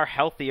going. They are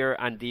healthier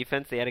on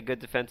defense. They had a good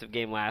defensive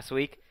game last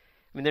week.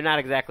 I mean, they're not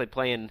exactly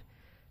playing,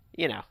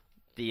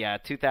 the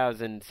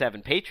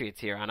 2007 Patriots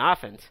here on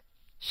offense.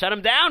 Shut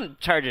them down,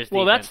 Chargers defense.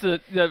 Well, that's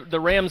the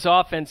Rams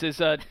offense is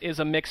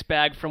a mixed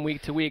bag from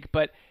week to week,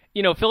 but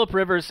Phillip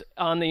Rivers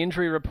on the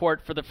injury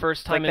report for the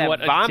first time in a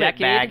decade. Vomit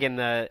bag in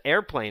the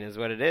airplane is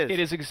what it is. It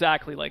is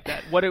exactly like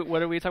that. What are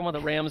we talking about?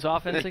 The Rams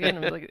offense again?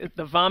 Like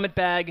the vomit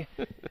bag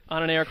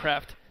on an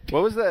aircraft.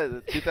 What was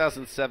the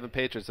 2007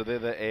 Patriots? Are they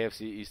the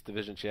AFC East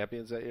Division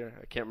champions that year?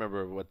 I can't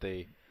remember what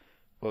they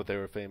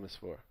were famous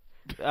for.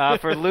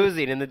 For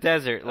losing in the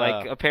desert,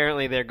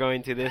 apparently they're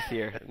going to this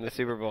year in the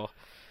Super Bowl.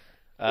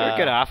 They're a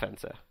good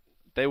offense, though.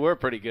 They were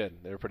pretty good.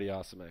 They were pretty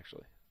awesome,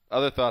 actually.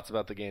 Other thoughts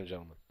about the game,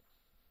 gentlemen?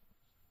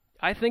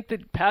 I think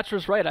that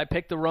Patra's right. I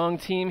picked the wrong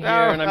team here,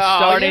 and I'm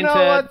starting to.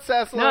 What,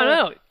 Cecil?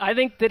 No. I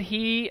think that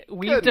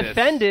we've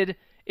defended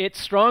it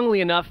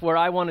strongly enough where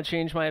I want to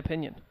change my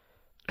opinion.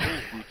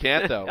 You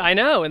can't, though. I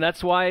know, and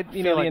that's why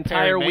the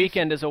entire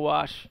weekend is a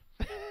wash.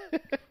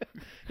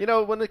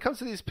 When it comes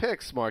to these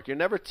picks, Mark, you're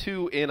never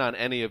too in on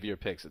any of your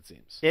picks, it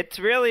seems. It's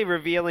really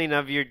revealing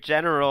of your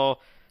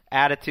general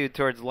attitude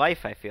towards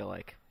life, I feel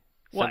like.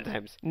 What?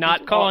 Sometimes.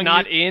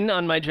 Not in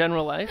on my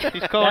general life?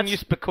 He's calling you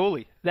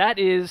Spiculi. That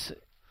is,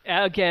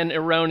 again,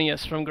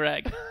 erroneous from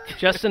Greg.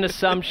 Just an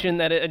assumption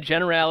that a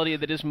generality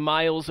that is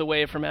miles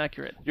away from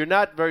accurate. You're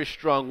not very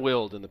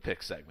strong-willed in the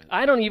pick segment.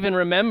 I don't even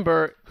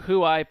remember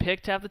who I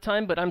picked half the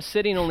time, but I'm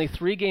sitting only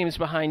 3 games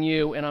behind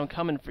you, and I'm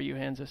coming for you,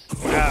 Hansis.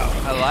 Wow.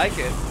 I like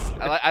it.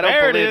 I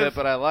don't believe it,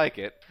 but I like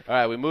it. All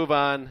right, we move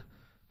on.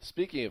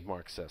 Speaking of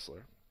Mark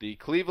Sessler, the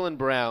Cleveland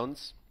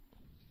Browns,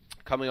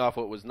 coming off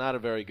what was not a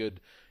very good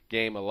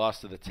game, a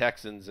loss to the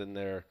Texans in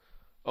their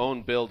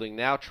own building,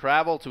 now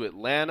travel to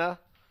Atlanta,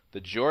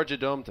 the Georgia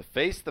Dome, to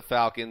face the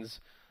Falcons.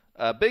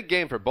 A big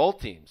game for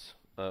both teams,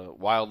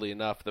 wildly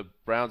enough. The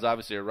Browns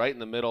obviously are right in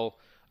the middle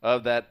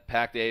of that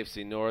packed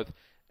AFC North.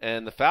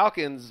 And the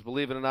Falcons,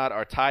 believe it or not,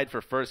 are tied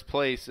for first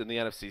place in the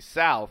NFC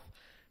South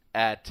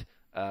at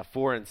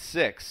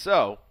 4-6.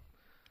 So,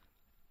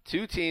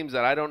 two teams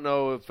that I don't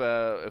know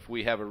if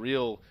we have a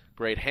real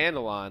great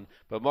handle on.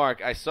 But,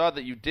 Mark, I saw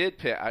that you did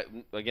pick.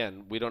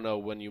 Again, we don't know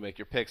when you make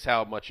your picks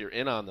how much you're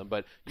in on them.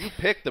 But you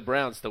picked the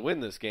Browns to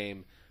win this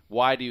game.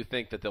 Why do you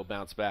think that they'll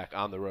bounce back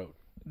on the road?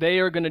 They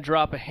are going to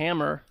drop a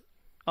hammer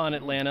on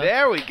Atlanta.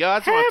 There we go.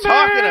 That's what I'm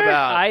talking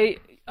about.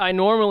 I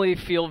normally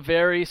feel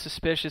very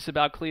suspicious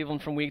about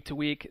Cleveland from week to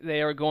week.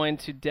 They are going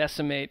to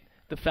decimate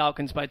the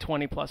Falcons by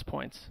 20-plus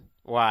points.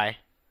 Why?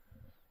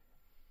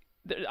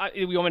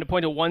 You want me to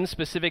point to one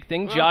specific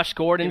thing? Josh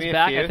Gordon's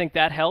back. I think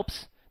that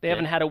helps. They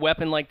haven't had a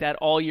weapon like that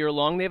all year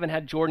long. They haven't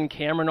had Jordan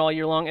Cameron all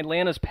year long.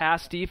 Atlanta's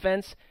pass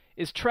defense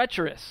is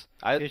treacherous.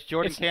 Is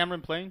Jordan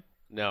Cameron playing?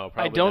 No,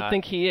 probably I don't not.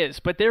 think he is,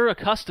 but they're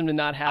accustomed to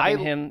not having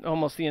him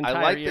almost the entire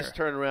year. I like this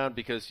turnaround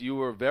because you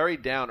were very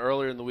down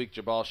earlier in the week.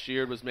 Jabal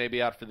Sheard was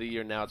maybe out for the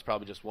year. Now it's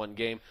probably just one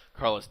game.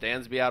 Carlos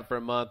Dansby out for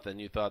a month, and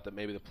you thought that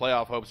maybe the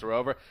playoff hopes were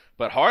over.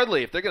 But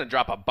hardly. If they're going to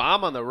drop a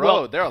bomb on the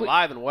road, they're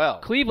alive and well.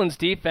 Cleveland's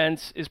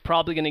defense is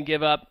probably going to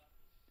give up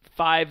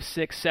 5,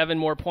 6, 7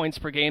 more points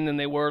per game than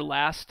they were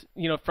last,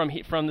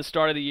 from the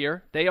start of the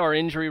year. They are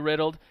injury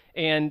riddled.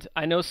 And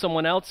I know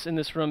someone else in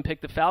this room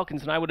picked the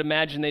Falcons, and I would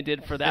imagine they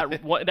did for that.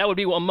 That would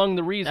be among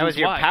the reasons why. That was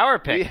your power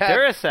pick,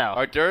 Duracell.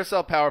 Our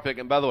Duracell power pick.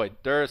 And by the way,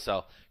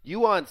 Duracell, you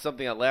want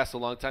something that lasts a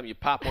long time, you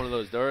pop one of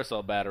those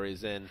Duracell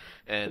batteries in,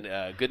 and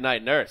good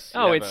night, nurse.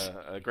 It's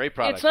a great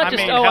product. It's not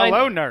just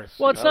hello, nurse.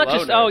 Well, it's not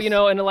just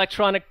an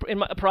electronic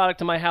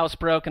product in my house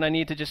broke, and I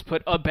need to just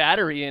put a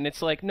battery in.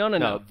 It's like no,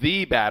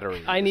 the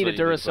battery. I need a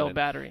Duracell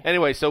battery.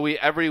 Anyway, so we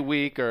every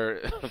week or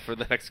for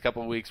the next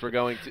couple of weeks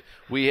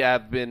we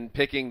have been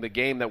picking the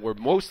game that we're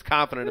most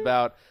confident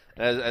about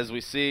as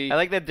we see. I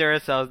like that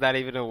Duracell is not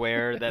even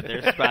aware that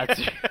they're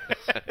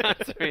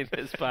sponsoring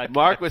this podcast.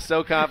 Mark was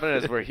so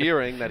confident, as we're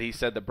hearing, that he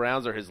said the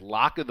Browns are his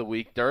lock of the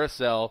week.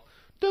 Duracell,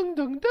 dung,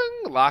 dung,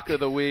 dung, lock of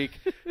the week.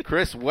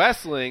 Chris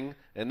Wessling,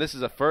 and this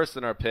is a first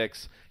in our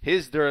picks,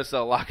 his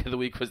Duracell lock of the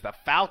week was the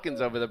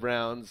Falcons over the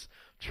Browns.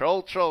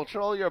 Troll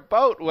your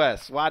boat,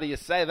 Wes. Why do you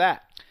say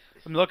that?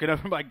 I'm looking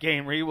over my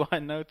game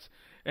rewind notes,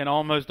 and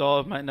almost all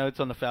of my notes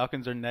on the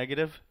Falcons are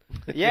negative.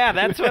 Yeah,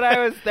 that's what I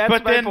was. That's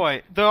but my then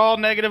point. They're all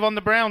negative on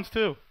the Browns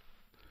too.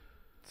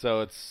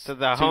 So it's the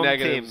two home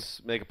negatives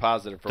team. make a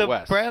positive for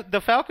Wes.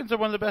 The Falcons are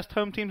one of the best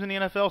home teams in the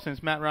NFL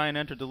since Matt Ryan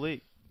entered the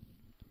league.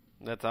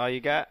 That's all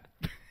you got?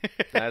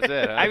 That's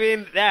it. Huh? I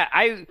mean,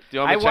 do you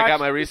want me to check out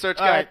my research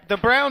guide? Right, the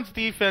Browns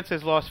defense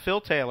has lost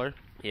Phil Taylor,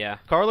 yeah,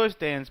 Carlos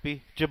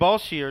Dansby, Jabal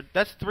Sheard.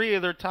 That's 3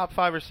 of their top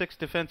 5 or 6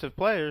 defensive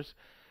players.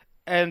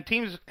 And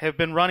teams have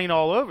been running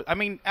all over. I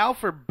mean,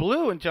 Alfred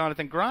Blue and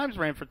Jonathan Grimes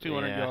ran for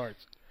 200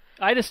 yards.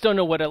 I just don't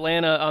know what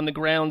Atlanta on the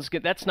grounds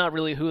get. That's not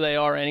really who they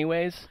are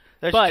anyways.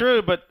 That's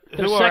true, but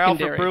who are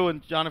secondary. Alfred Blue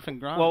and Jonathan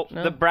Grimes? Well,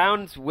 the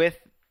Browns with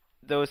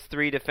those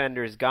 3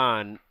 defenders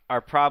gone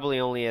are probably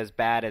only as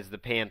bad as the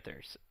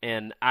Panthers.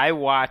 And I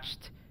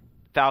watched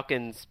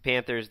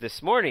Falcons-Panthers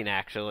this morning,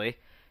 actually,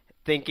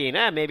 thinking,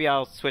 maybe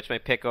I'll switch my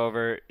pick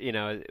over. You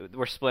know,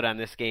 we're split on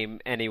this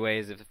game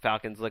anyways if the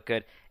Falcons look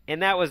good.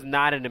 And that was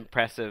not an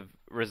impressive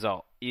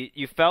result.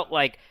 You felt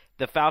like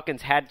the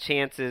Falcons had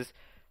chances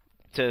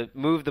to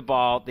move the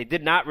ball. They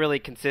did not really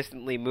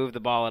consistently move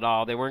the ball at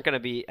all. They weren't going to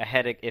be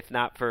ahead if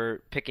not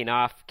for picking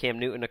off Cam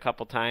Newton a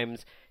couple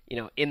times,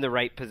 in the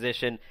right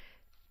position.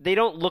 They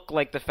don't look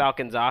like the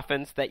Falcons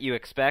offense that you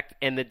expect,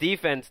 and the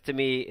defense to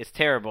me is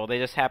terrible. They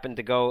just happened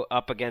to go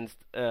up against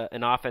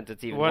an offense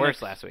that's even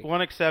worse last week. One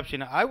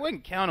exception. I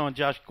wouldn't count on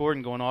Josh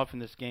Gordon going off in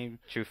this game.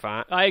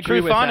 Trufant. I agree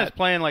with that. Trufant is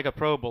playing like a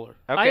Pro Bowler.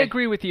 Okay. I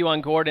agree with you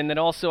on Gordon. That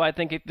also I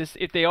think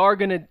if they are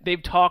going to,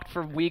 they've talked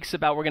for weeks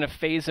about we're going to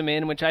phase him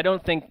in, which I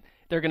don't think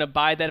they're going to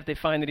buy that if they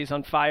find that he's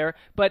on fire.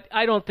 But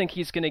I don't think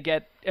he's going to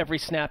get every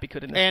snap he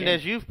could in this game. And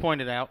as you've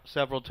pointed out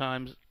several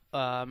times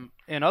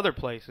in other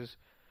places,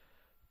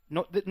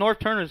 North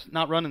Turner's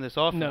not running this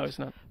offense. No, he's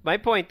not. My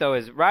point, though,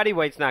 is Roddy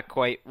White's not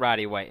quite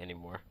Roddy White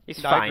anymore.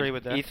 He's fine. I agree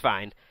with that. He's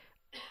fine.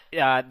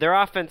 Their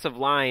offensive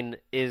line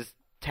is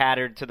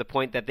tattered to the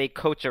point that they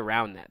coach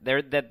around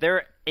that.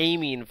 They're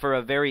aiming for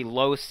a very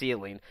low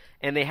ceiling,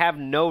 and they have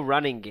no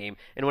running game.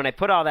 And when I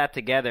put all that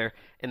together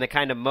in the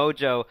kind of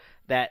mojo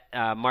that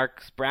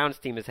Mark's Browns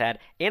team has had,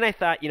 and I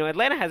thought,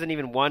 Atlanta hasn't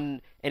even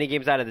won any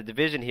games out of the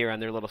division here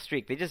on their little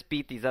streak. They just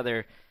beat these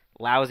other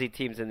lousy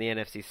teams in the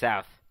NFC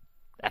South.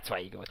 That's why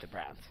you go with the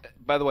Browns.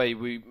 By the way,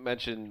 we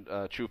mentioned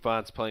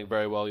Trufant's playing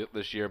very well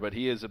this year, but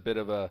he is a bit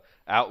of a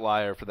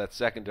outlier for that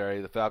secondary.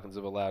 The Falcons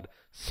have allowed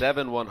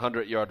 7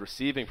 100-yard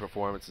receiving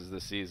performances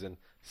this season,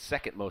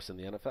 second most in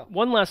the NFL.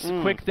 One last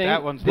quick thing.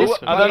 That one's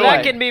that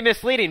can be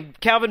misleading.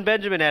 Calvin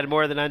Benjamin had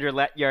more than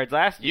 100 yards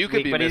last week,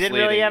 but he didn't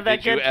really have that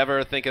good. Did you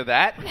ever think of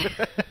that?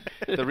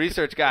 The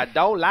research guy,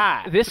 don't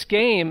lie. This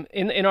game,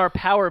 in our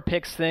power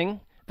picks thing,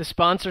 the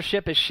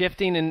sponsorship is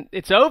shifting, and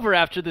it's over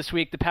after this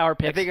week, the power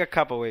picks. I think a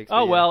couple weeks.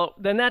 Oh, well,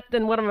 then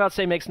what I'm about to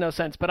say makes no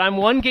sense. But I'm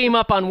one game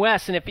up on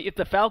Wes, and if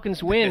the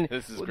Falcons win,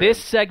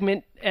 this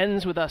segment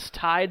ends with us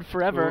tied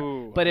forever.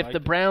 Ooh, but if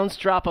the Browns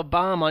drop a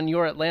bomb on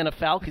your Atlanta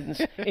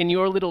Falcons in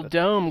your little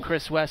dome,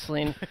 Chris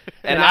Wessling,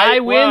 and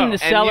I win the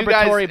celebratory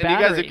battery. And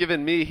you guys have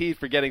given me heat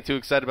for getting too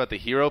excited about the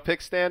hero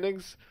pick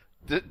standings.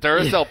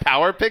 Duracell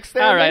power pick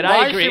standings? All right,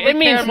 I agree. It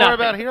means more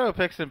about hero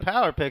picks than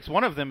power picks.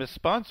 One of them is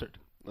sponsored.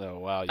 Oh,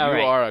 wow. You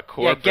are a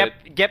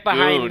corporate get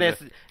behind goon.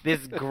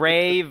 this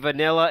gray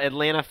vanilla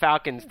Atlanta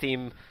Falcons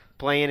team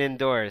playing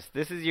indoors.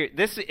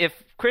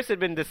 If Chris had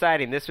been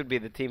deciding, this would be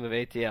the team of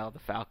ATL, the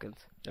Falcons.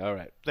 All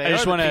right. They are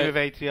the team of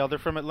ATL. They're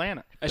from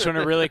Atlanta. I just want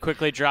to really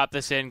quickly drop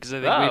this in because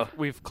I think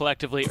we've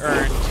collectively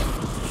earned.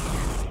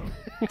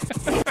 I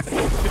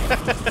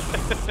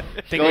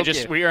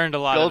think we earned a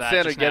lot of that.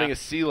 Gold Santa getting his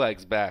sea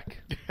legs back.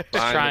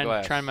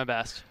 Trying my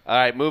best. All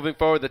right, moving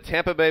forward, the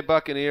Tampa Bay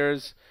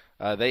Buccaneers.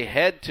 They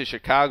head to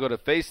Chicago to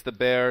face the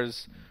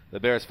Bears. The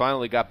Bears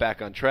finally got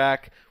back on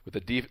track with a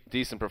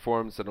decent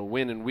performance and a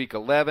win in Week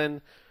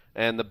 11.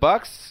 And the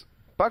Bucks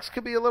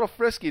could be a little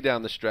frisky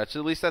down the stretch.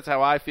 At least that's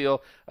how I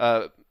feel.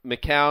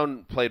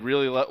 McCown played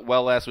really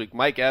well last week.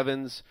 Mike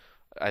Evans,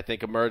 I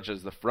think, emerged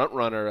as the front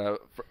runner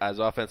as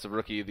Offensive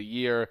Rookie of the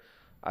Year.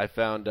 I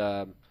found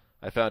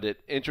it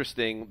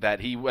interesting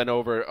that he went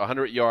over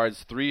 100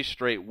 yards 3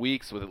 straight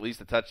weeks with at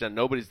least a touchdown.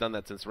 Nobody's done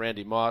that since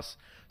Randy Moss.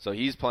 So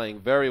he's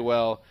playing very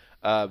well.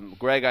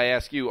 Greg, I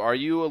ask you, are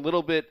you a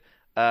little bit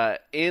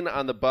in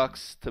on the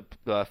Bucks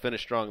to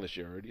finish strong this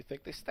year, or do you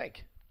think they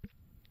stink?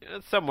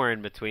 Somewhere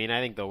in between. I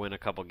think they'll win a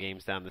couple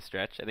games down the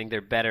stretch. I think they're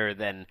better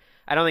than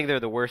 – I don't think they're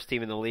the worst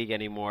team in the league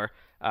anymore.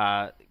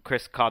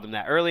 Chris called them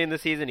that early in the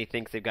season. He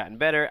thinks they've gotten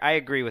better. I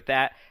agree with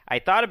that. I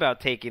thought about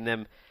taking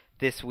them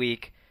this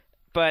week,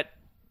 but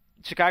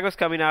Chicago's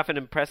coming off an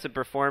impressive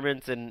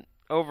performance, and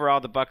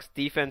overall, the Bucs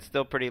defense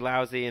still pretty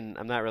lousy, and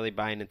I'm not really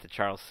buying into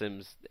Charles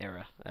Sims'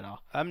 era at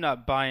all. I'm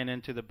not buying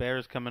into the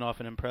Bears coming off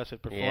an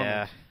impressive performance.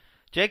 Yeah.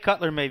 Jay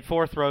Cutler made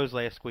 4 throws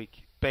last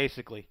week,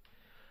 basically.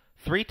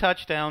 3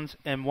 touchdowns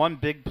and 1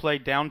 big play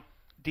down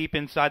deep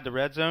inside the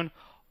red zone.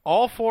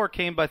 All 4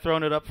 came by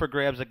throwing it up for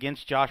grabs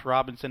against Josh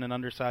Robinson, an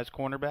undersized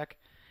cornerback.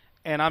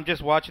 And I'm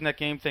just watching that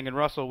game thinking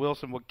Russell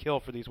Wilson would kill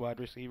for these wide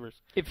receivers.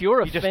 If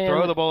you're just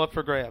throw the ball up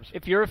for grabs.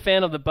 If you're a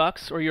fan of the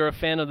Bucs or you're a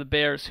fan of the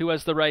Bears, who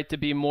has the right to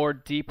be more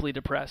deeply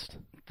depressed?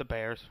 The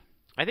Bears.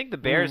 I think the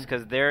Bears,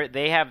 because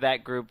they have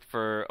that group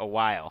for a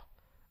while.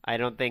 I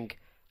think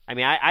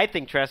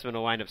Trestman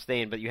will wind up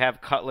staying, but you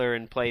have Cutler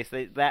in place.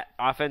 That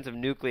offensive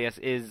nucleus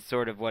is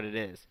sort of what it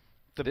is.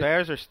 The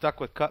Bears are stuck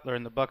with Cutler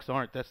and the Bucs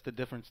aren't. That's the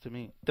difference to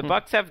me. The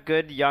Bucs have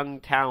good young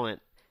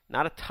talent.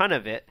 Not a ton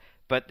of it,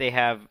 but they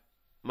have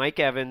Mike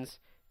Evans,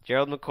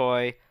 Gerald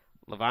McCoy,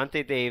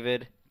 Levante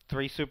David.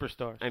 3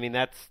 superstars. I mean,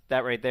 that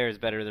right there is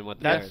better than what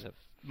the Bears have.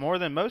 More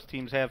than most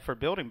teams have for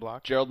building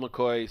blocks. Gerald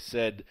McCoy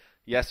said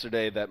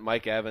yesterday that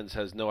Mike Evans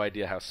has no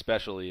idea how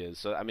special he is.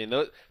 So, I mean,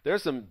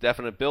 there's some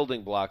definite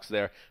building blocks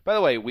there. By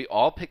the way, we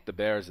all picked the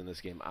Bears in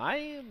this game.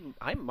 I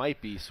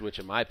might be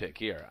switching my pick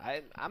here.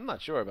 I'm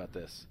not sure about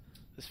this.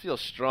 This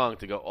feels strong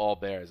to go all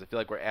Bears. I feel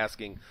like we're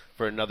asking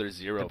for another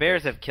 0 The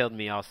Bears pick. have killed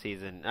me all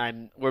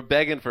season. We're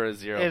begging for a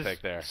 0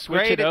 pick there.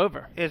 Switch it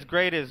over. As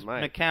great as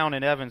McCown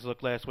and Evans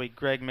looked last week,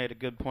 Greg made a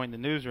good point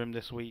in the newsroom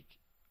this week.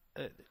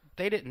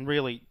 They didn't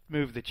really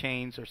move the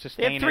chains or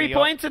sustain. They had 3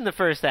 points in the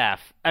first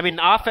half. I mean,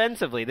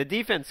 offensively, the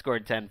defense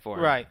scored 10 for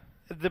them. Right.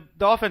 The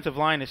offensive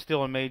line is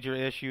still a major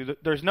issue.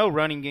 There's no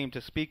running game to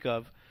speak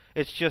of.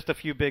 It's just a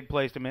few big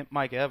plays to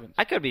Mike Evans.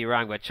 I could be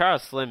wrong, but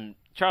Charles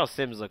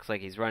Sims looks like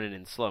he's running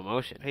in slow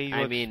motion. He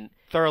looks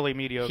thoroughly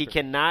mediocre. He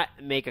cannot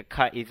make a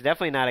cut. He's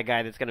definitely not a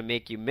guy that's going to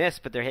make you miss,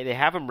 but they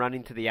have him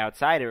running to the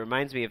outside. It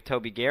reminds me of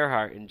Toby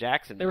Gerhart in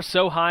Jackson. They were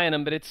so high on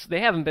him, but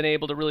they haven't been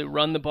able to really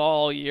run the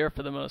ball all year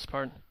for the most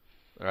part.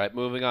 All right,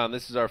 moving on.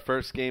 This is our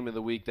first game of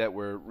the week that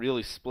we're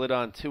really split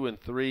on, 2 and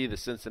 3. The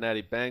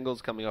Cincinnati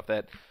Bengals coming off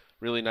that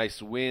really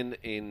nice win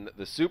in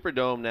the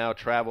Superdome now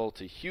travel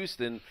to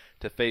Houston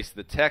to face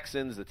the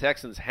Texans. The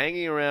Texans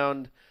hanging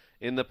around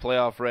in the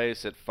playoff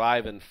race at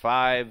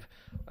 5-5,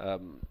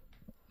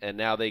 and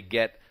now they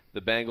get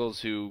the Bengals,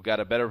 who got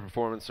a better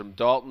performance from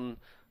Dalton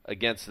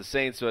against the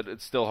Saints, so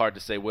it's still hard to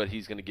say what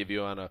he's going to give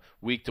you on a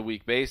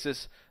week-to-week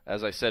basis.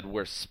 As I said,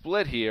 we're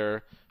split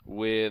here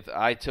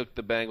I took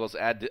the Bengals,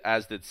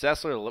 as did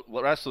Sessler.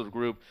 The rest of the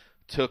group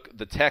took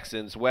the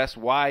Texans. Wes,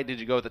 why did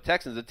you go with the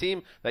Texans, a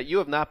team that you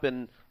have not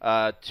been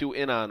too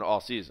in on all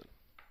season?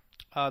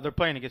 They're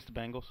playing against the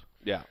Bengals.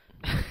 Yeah.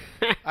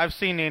 I've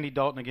seen Andy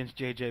Dalton against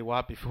J.J.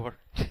 Watt before.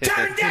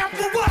 Turn down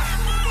for what?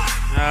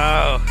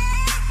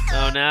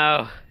 Oh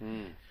no.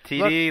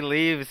 TD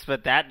leaves,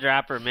 but that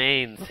drop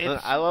remains.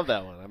 I love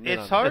that one.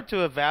 It's hard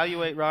to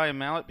evaluate Ryan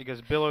Mallett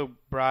because Bill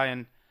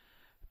O'Brien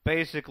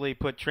basically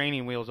put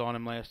training wheels on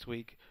him last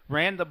week.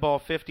 Ran the ball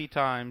 50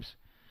 times.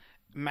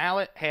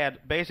 Mallett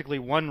had basically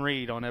 1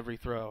 read on every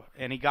throw,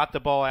 and he got the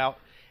ball out.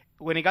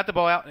 When he got the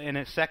ball out in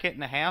a second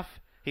and a half,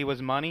 he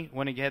was money.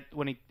 When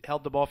he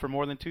held the ball for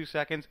more than 2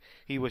 seconds,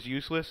 he was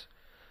useless.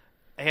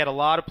 He had a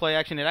lot of play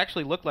action. It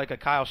actually looked like a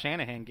Kyle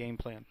Shanahan game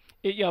plan.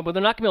 Yeah, but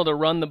they're not going to be able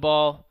to run the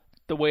ball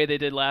the way they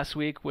did last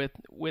week with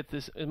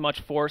this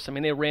much force. I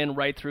mean, they ran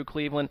right through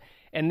Cleveland,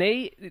 and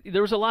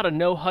there was a lot of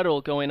no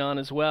huddle going on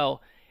as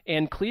well.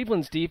 And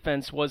Cleveland's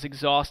defense was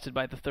exhausted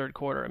by the third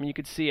quarter. I mean, you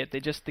could see it.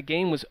 The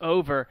game was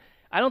over.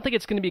 I don't think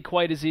it's going to be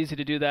quite as easy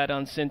to do that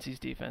on Cincy's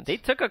defense. They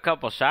took a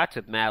couple shots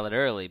with Mallett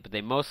early, but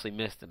they mostly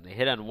missed him. They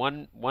hit on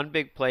one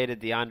big play to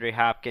DeAndre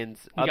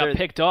Hopkins. He got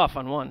picked off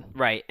on one.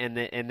 Right, and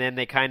then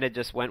they kind of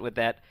just went with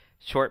that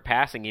short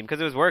passing game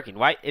because it was working.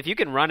 Why? If you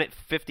can run it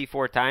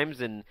 54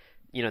 times and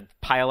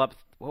pile up,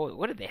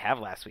 what did they have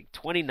last week?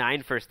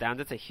 29 first downs.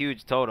 That's a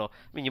huge total.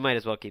 I mean, you might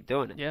as well keep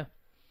doing it. Yeah.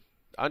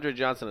 Andre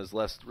Johnson has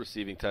less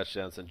receiving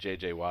touchdowns than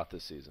J.J. Watt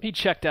this season. He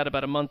checked out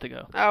about a month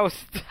ago. Oh,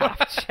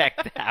 stop!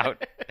 Checked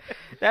out.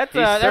 That's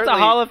a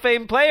Hall of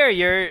Fame player.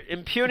 You're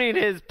impugning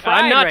his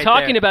pride. I'm not right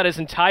talking there. about his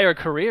entire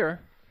career.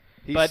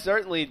 He's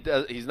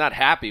not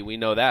happy. We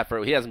know that.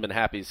 He hasn't been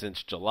happy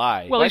since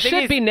July. Well, he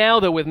should be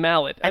now, though, with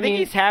Mallett. I think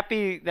he's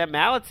happy that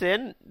Mallett's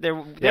in.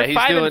 They're he's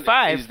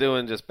 5-5. He's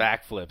doing just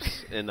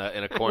backflips in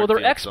a cornfield. Well, they're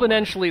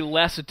exponentially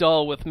less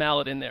dull with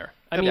Mallett in there.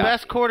 The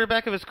best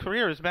quarterback of his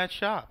career is Matt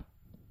Schaub.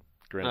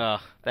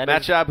 Matt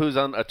Schaub, who's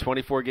on a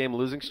 24-game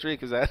losing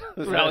streak, is that?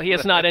 Well, he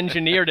has not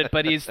engineered it,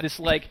 but he's this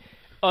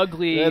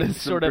ugly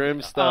sort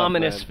of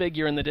ominous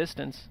figure in the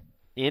distance.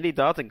 Andy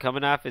Dalton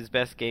coming off his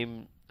best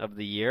game of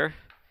the year.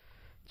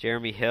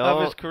 Jeremy Hill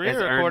of his career,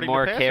 has earned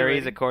more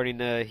carries according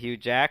to Hugh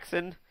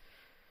Jackson.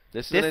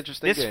 This is an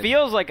interesting game. This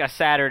feels like a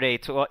Saturday.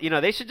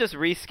 They should just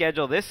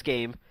reschedule this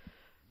game.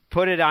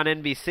 Put it on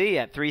NBC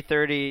at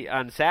 3:30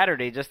 on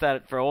Saturday, just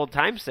for old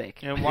time's sake.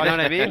 And you know what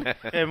I mean?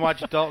 And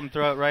watch Dalton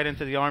throw it right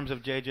into the arms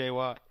of J.J.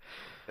 Watt.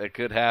 It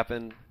could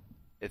happen.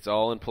 It's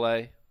all in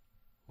play.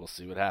 We'll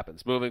see what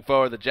happens. Moving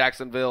forward, the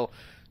Jacksonville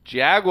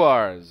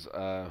Jaguars,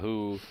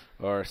 who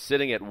are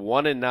sitting at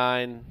 1-9.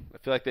 I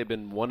feel like they've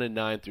been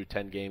 1-9 through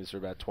 10 games for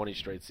about 20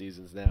 straight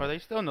seasons now. Are they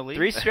still in the league?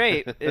 3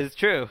 straight is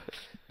true.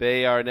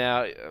 They are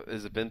now.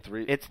 Has it been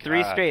 3? It's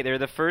 3 straight. They're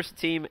the first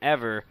team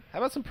ever. How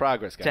about some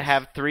progress, guys? To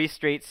have 3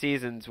 straight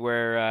seasons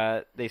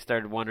where they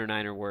started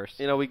 1-9 or worse.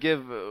 You know, we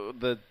give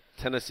the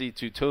Tennessee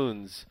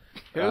Teutoons.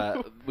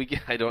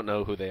 I don't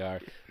know who they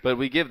are, but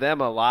we give them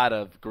a lot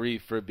of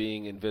grief for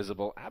being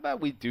invisible. How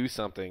about we do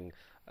something?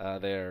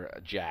 They're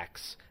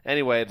Jacks.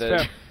 Anyway,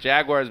 the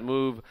Jaguars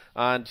move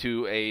on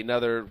to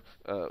another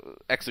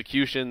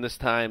execution, this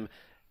time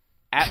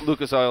at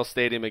Lucas Oil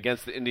Stadium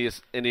against the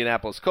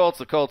Indianapolis Colts.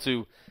 The Colts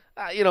who,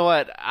 you know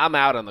what, I'm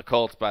out on the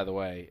Colts, by the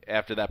way,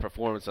 after that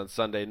performance on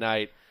Sunday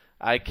night.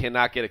 I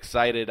cannot get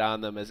excited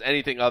on them as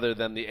anything other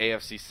than the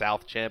AFC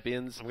South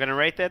champions. I'm going to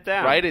write that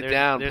down. Write it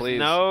down, please. There's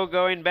no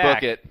going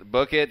back.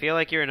 Book it. I feel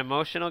like you're an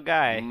emotional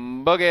guy.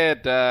 Book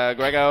it,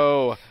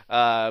 Grego,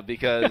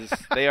 because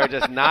they are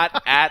just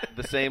not at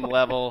the same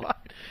level,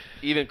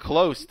 even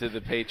close to the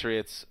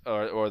Patriots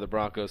or the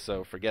Broncos,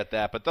 so forget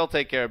that. But they'll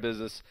take care of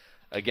business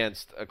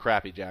against a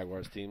crappy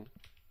Jaguars team.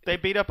 They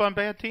beat up on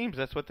bad teams.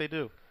 That's what they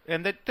do.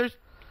 And there's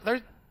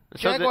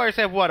Jaguars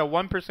have, what, a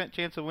 1%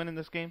 chance of winning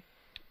this game?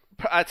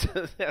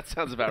 That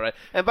sounds about right.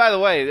 And by the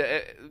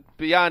way,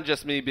 beyond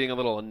just me being a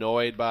little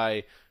annoyed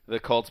by the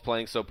Colts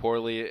playing so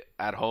poorly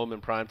at home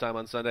in primetime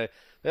on Sunday,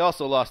 they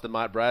also lost to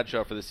Matt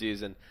Bradshaw for the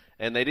season,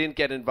 and they didn't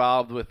get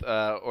involved with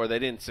or they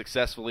didn't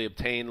successfully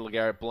obtain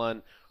LeGarrette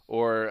Blount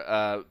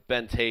or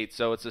Ben Tate.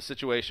 So it's a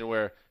situation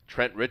where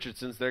Trent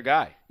Richardson's their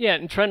guy. Yeah,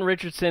 and Trent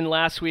Richardson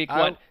last week,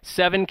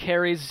 7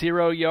 carries,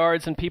 0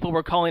 yards, and people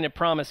were calling it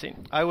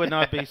promising. I would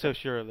not be so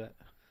sure of that.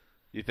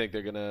 You think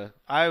they're going to...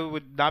 I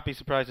would not be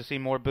surprised to see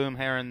more Boom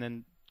Herron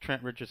than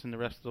Trent Richardson the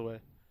rest of the way.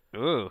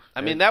 Ooh.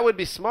 I mean, that would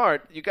be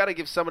smart. You got to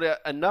give somebody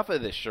enough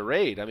of this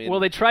charade. I mean, well,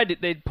 they tried to.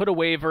 They put a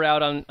waiver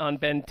out on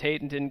Ben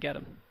Tate and didn't get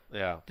him.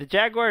 Yeah. The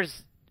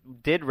Jaguars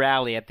did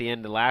rally at the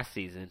end of last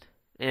season,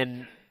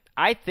 and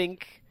I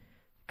think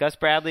Gus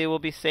Bradley will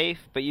be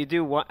safe, but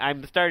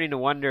I'm starting to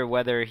wonder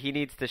whether he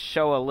needs to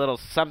show a little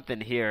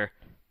something here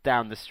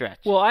down the stretch.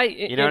 Well,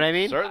 you know what I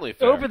mean? Certainly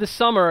fair. Over the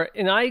summer,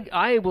 and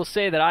I will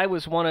say that I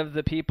was one of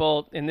the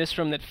people in this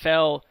room that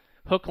fell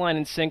hook, line,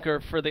 and sinker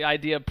for the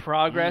idea of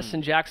progress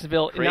in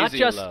Jacksonville, Crazy not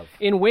just love.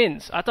 in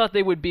wins. I thought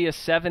they would be a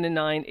 7-9,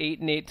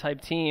 8-8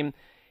 type team.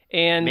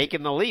 And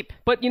making the leap.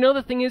 But,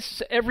 the thing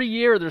is, every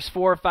year there's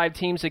 4 or 5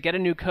 teams that get a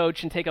new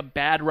coach and take a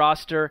bad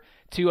roster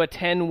to a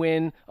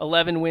 10-win,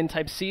 11-win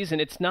type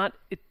season.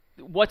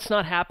 What's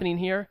not happening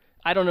here?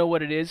 I don't know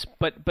what it is,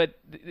 but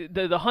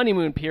the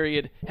honeymoon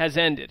period has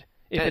ended.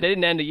 If it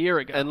didn't end a year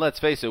ago. And let's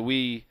face it,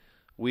 we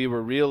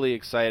were really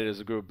excited as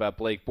a group about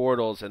Blake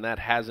Bortles, and that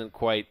hasn't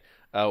quite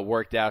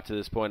worked out to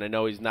this point. I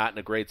know he's not in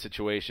a great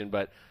situation,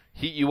 but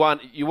you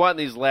want in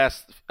these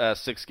last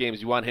 6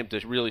 games, you want him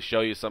to really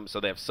show you something, so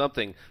they have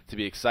something to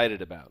be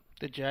excited about.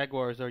 The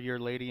Jaguars are your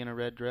lady in a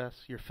red dress,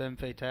 your femme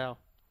fatale.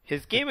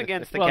 His game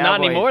against the Cowboys. Well,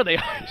 not anymore. They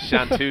are.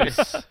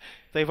 Chanteuse.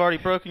 They've already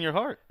broken your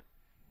heart.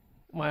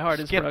 My heart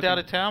is broken. Skipped out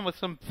of town with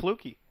some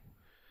fluky.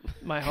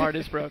 My heart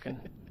is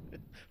broken.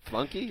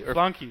 Flunky? Or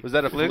flunky. Was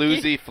that a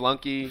floozy,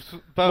 flunky?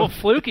 Well,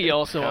 fluky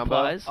also combo?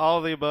 applies. All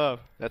of the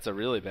above. That's a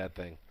really bad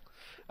thing.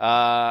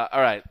 All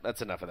right,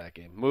 that's enough of that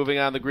game. Moving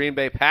on, the Green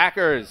Bay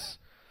Packers.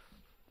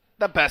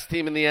 The best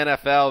team in the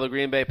NFL, the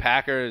Green Bay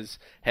Packers,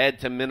 head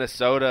to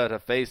Minnesota to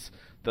face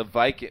the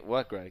Vikings.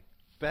 What, Greg?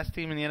 Best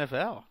team in the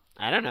NFL.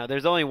 I don't know.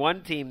 There's only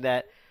one team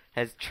that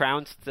has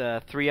trounced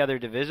 3 other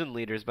division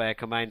leaders by a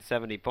combined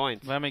 70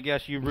 points. Let me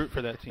guess, you root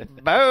for that team.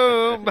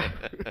 Boom!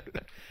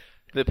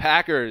 The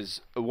Packers,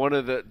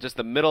 just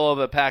the middle of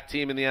the pack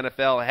team in the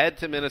NFL, head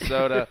to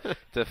Minnesota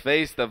to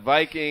face the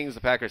Vikings.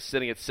 The Packers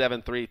sitting at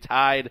 7-3,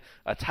 tied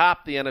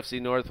atop the NFC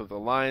North with the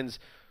Lions.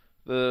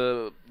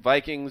 The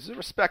Vikings, a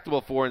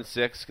respectable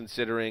 4-6,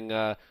 considering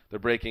they're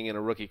breaking in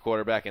a rookie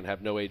quarterback and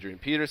have no Adrian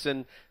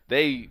Peterson.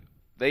 They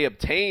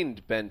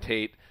obtained Ben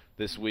Tate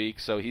this week,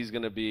 so he's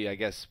going to be, I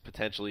guess,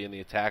 potentially in the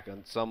attack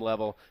on some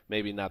level.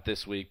 Maybe not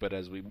this week, but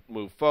as we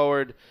move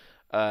forward,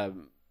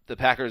 the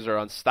Packers are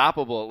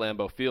unstoppable at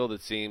Lambeau Field,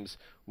 it seems.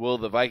 Will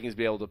the Vikings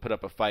be able to put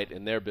up a fight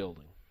in their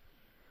building?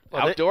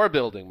 Outdoor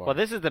building, Mark. Well,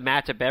 this is the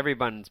matchup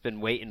everyone's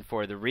been waiting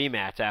for, the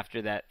rematch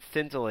after that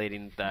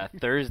scintillating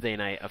Thursday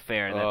night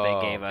affair that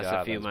they gave us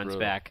a few months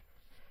back.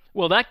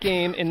 Well, that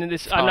game, and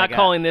I'm not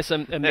calling this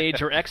a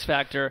major X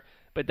factor,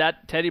 but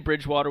that Teddy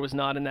Bridgewater was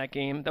not in that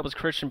game. That was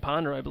Christian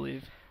Ponder, I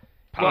believe.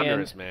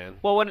 Ponderous, man.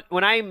 Well,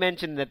 when I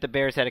mentioned that the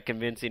Bears had a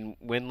convincing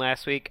win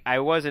last week, I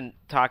wasn't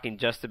talking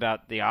just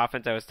about the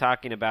offense. I was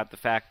talking about the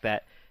fact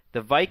that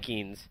the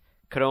Vikings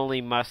could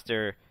only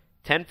muster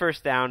 10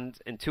 first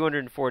downs and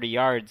 240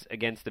 yards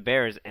against the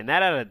Bears, and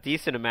that had a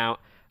decent amount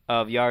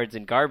of yards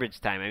in garbage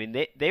time. I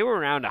mean, they were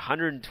around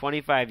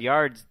 125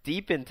 yards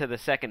deep into the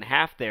second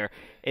half there.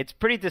 It's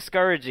pretty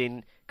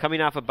discouraging coming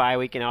off a bye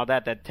week and all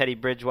that Teddy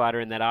Bridgewater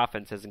and that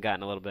offense hasn't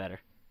gotten a little better.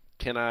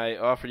 Can I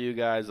offer you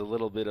guys a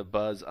little bit of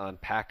buzz on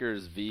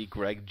Packers v.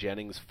 Greg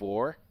Jennings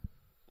 4?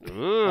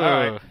 Ooh. All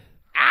right.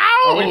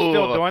 Are we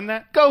still doing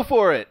that? Go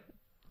for it.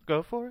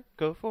 Go for it.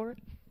 Go for it.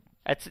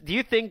 Do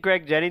you think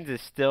Greg Jennings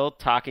is still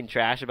talking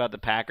trash about the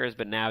Packers,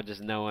 but now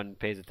just no one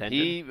pays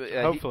attention?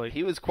 Hopefully.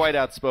 He was quite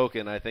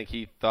outspoken. I think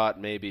he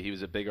thought maybe he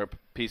was a bigger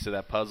piece of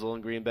that puzzle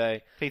in Green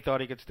Bay. He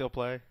thought he could still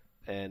play.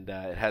 And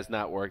it has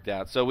not worked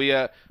out. So we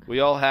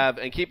all have,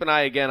 and keep an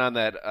eye again on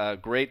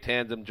that great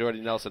tandem,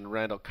 Jordy Nelson and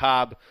Randall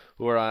Cobb,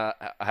 who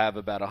have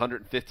about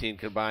 115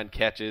 combined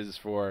catches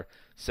for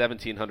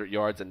 1,700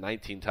 yards and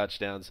 19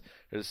 touchdowns.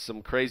 There's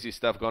some crazy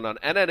stuff going on.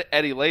 And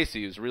Eddie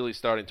Lacy, who's really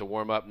starting to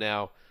warm up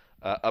now,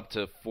 up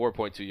to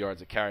 4.2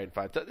 yards a carry and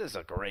 5. This is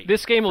a great.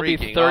 This game will be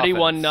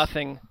 31-0,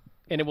 offense.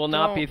 and it will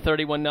not be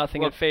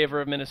 31-0 in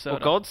favor of Minnesota.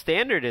 Well, Gold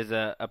Standard is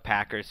a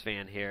Packers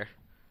fan here.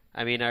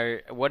 I mean,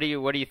 what are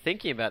you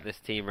thinking about this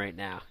team right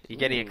now? You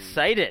getting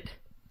excited?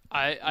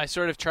 I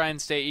sort of try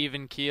and stay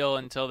even keel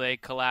until they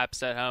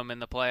collapse at home in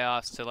the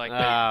playoffs. To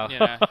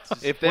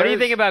what do you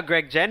think about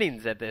Greg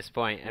Jennings at this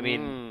point? I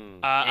mean,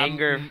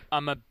 anger.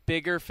 I'm a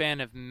bigger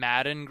fan of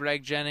Madden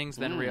Greg Jennings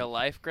than real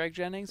life Greg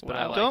Jennings.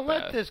 But don't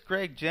let this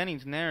Greg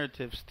Jennings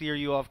narrative steer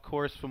you off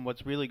course from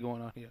what's really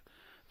going on here.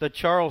 The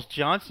Charles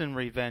Johnson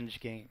revenge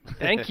game.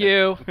 Thank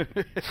you.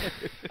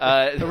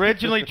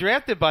 Originally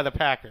drafted by the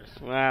Packers.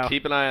 Wow.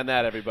 Keep an eye on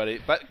that, everybody.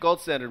 But Gold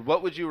Standard,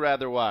 what would you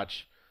rather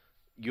watch?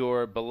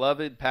 Your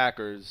beloved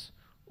Packers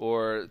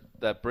or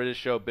that British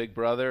show Big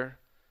Brother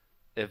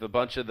if a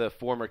bunch of the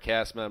former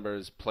cast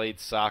members played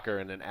soccer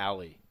in an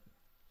alley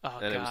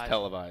it was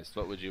televised?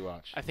 What would you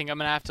watch? I think I'm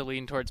going to have to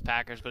lean towards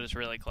Packers, but it's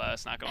really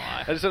close, not going to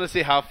lie. I just want to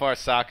see how far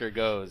soccer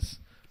goes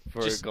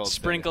for just Gold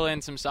sprinkle Standard.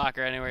 In some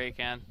soccer anywhere you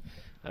can.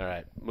 All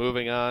right,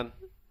 moving on.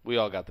 We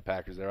all got the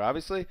Packers there,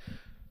 obviously.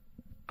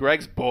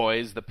 Greg's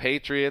boys, the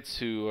Patriots,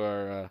 who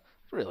are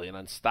really an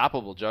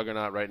unstoppable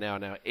juggernaut right now.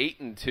 Now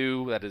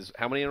 8-2. That is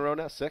how many in a row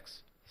now?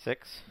 6?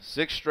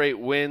 6 straight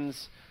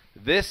wins.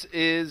 This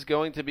is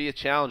going to be a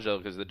challenge, though,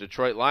 because the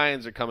Detroit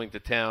Lions are coming to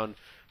town.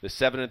 The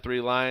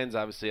 7-3 Lions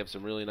obviously have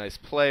some really nice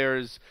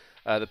players.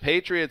 The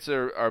Patriots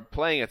are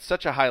playing at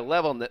such a high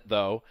level,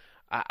 though.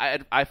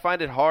 I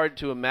find it hard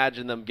to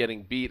imagine them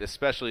getting beat,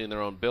 especially in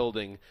their own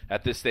building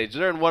at this stage.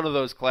 They're in one of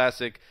those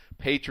classic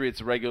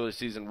Patriots regular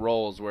season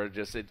roles where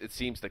it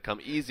seems to come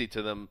easy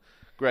to them.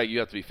 Greg, you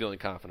have to be feeling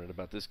confident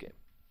about this game.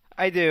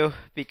 I do,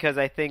 because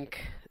I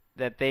think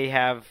that they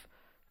have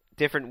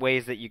different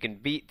ways that you can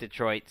beat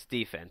Detroit's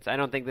defense. I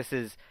don't think this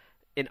is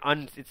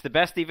it's the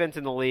best defense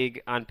in the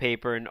league on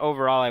paper, and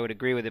overall I would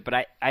agree with it,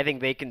 but I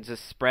think they can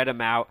just spread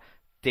them out,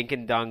 dink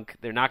and dunk.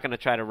 They're not going to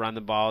try to run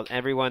the ball.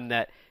 Everyone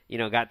that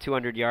got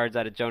 200 yards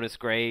out of Jonas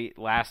Gray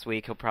last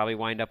week, he'll probably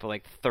wind up with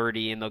like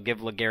 30, and they'll give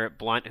LeGarrette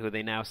Blount, who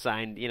they now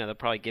signed, they'll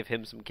probably give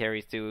him some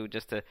carries too,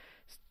 just to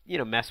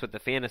mess with the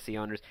fantasy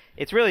owners.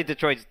 It's really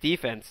Detroit's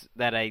defense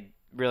that I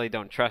really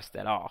don't trust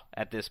at all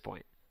at this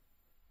point.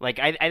 Like,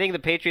 I think the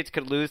Patriots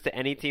could lose to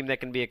any team that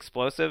can be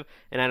explosive,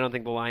 and I don't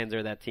think the Lions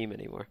are that team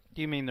anymore.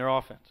 Do you mean their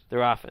offense?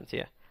 Their offense,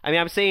 yeah. I mean,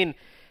 I'm saying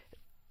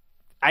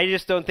I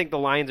just don't think the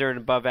Lions are an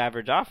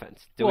above-average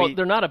offense.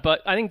 They're not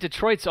I think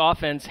Detroit's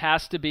offense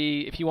has to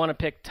be, if you want to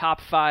pick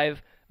top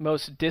 5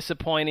 most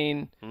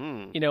disappointing,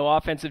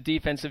 offensive,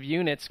 defensive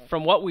units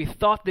from what we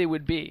thought they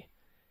would be.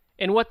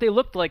 And what they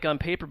looked like on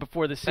paper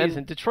before the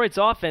season, Detroit's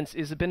offense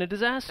has been a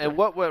disaster. And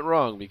what went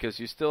wrong? Because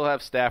you still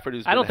have Stafford,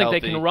 who's been healthy. I don't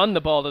think they can run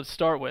the ball to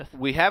start with.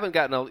 We haven't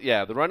gotten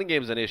the running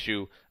game is an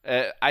issue.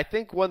 I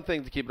think one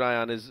thing to keep an eye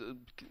on is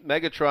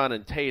Megatron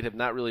and Tate have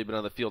not really been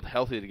on the field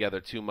healthy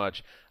together too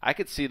much. I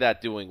could see that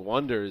doing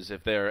wonders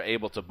if they're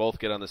able to both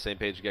get on the same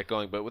page and get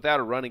going. But without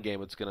a running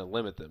game, it's going to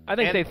limit them. I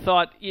think they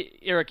thought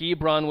Eric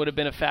Ebron would have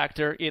been a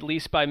factor, at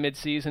least by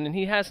midseason, and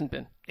he hasn't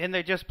been. And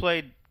they just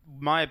played,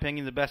 my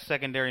opinion, the best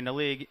secondary in the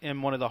league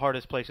in one of the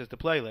hardest places to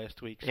play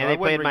last week. So and they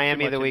played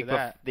Miami the week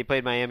they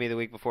played Miami the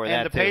week before that.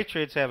 And the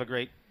Patriots have a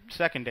great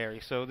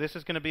secondary, so this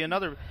is going to be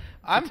another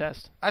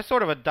test. I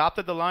sort of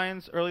adopted the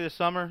Lions early this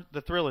summer.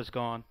 The thrill is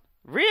gone.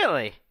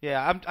 Really?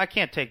 Yeah, I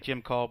can't take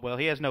Jim Caldwell.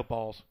 He has no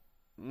balls.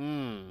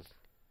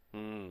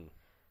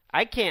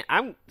 I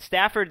can't.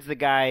 Stafford's the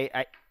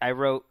guy I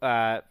wrote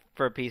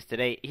for a piece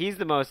today. He's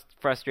the most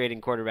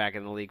frustrating quarterback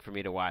in the league for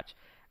me to watch.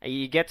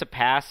 He gets a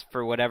pass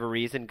for whatever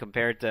reason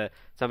compared to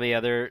some of the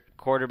other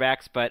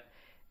quarterbacks, but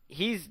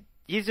he's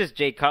just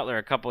Jay Cutler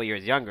a couple of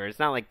years younger. It's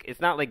not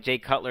like Jay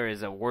Cutler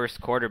is a worse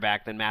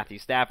quarterback than Matthew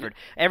Stafford.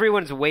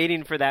 Everyone's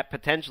waiting for that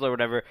potential or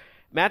whatever.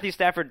 Matthew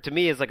Stafford, to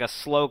me, is like a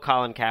slow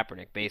Colin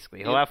Kaepernick, basically.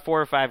 He'll have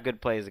 4 or 5 good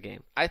plays a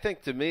game. I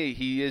think, to me,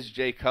 he is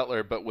Jay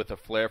Cutler, but with a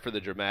flair for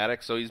the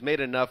dramatic. So he's made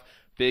enough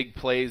big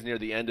plays near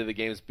the end of the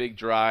games, big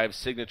drives,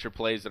 signature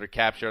plays that are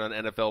captured on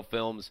NFL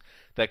films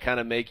that kind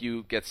of make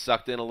you get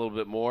sucked in a little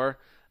bit more.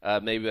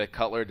 Maybe that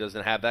Cutler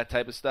doesn't have that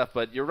type of stuff,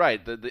 but you're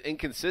right. The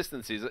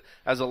inconsistencies,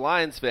 as a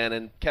Lions fan,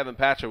 and Kevin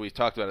Patcher, we've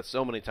talked about it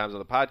so many times on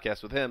the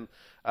podcast with him,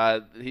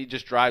 he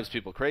just drives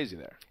people crazy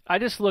there. I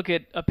just look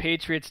at a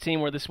Patriots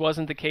team where this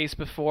wasn't the case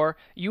before.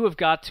 You have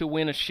got to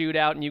win a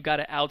shootout, and you've got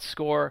to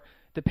outscore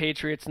the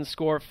Patriots and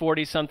score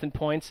 40-something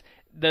points.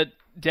 The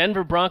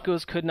Denver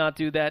Broncos could not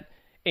do that.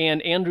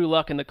 and Andrew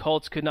Luck and the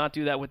Colts could not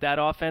do that with that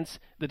offense.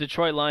 The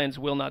Detroit Lions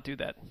will not do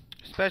that.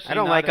 Especially I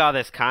don't like all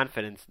this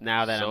confidence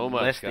now that I'm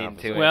listening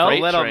to it. Well, it's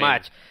a little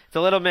much. It's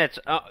a little much.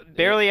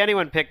 Barely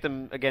anyone picked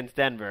them against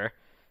Denver.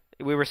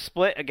 We were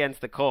split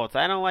against the Colts.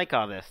 I don't like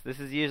all this. This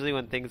is usually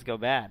when things go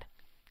bad.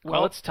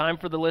 Well, it's time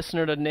for the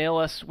listener to nail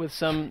us with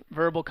some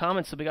verbal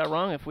comments that we got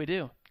wrong if we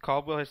do.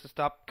 Caldwell has to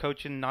stop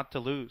coaching not to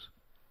lose.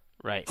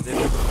 Right.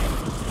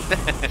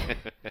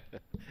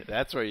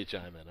 That's where you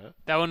chime in, huh?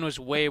 That one was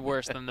way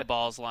worse than the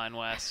balls line,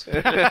 Wes.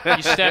 You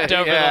stepped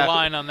over the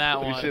line on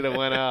that one. You should have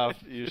went out.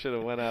 You should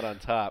have went out on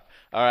top.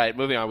 All right,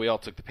 moving on. We all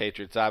took the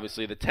Patriots,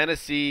 obviously. The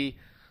Tennessee.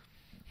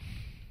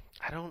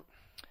 I don't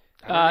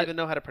even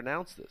know how to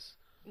pronounce this.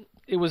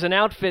 It was an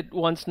outfit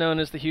once known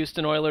as the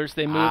Houston Oilers.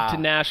 They moved to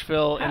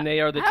Nashville, and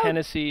they are the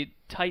Tennessee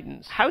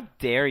Titans. How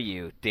dare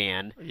you,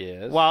 Dan?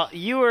 Yes. While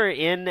you were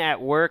in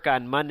at work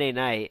on Monday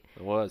night,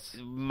 It was.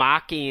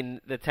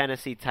 mocking the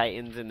Tennessee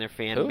Titans and their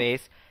fan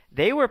base,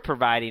 they were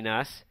providing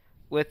us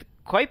with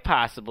quite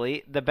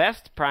possibly the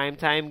best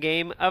primetime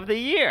game of the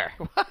year.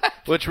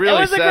 Which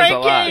really says a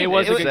lot. game. It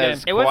was a good game.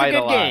 It was a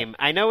good game.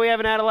 I know we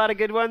haven't had a lot of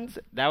good ones.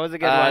 That was a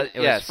good one.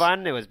 It was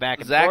fun. It was back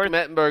and Zach forth.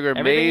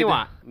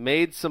 Mettenberger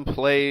made some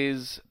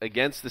plays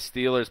against the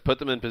Steelers, put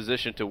them in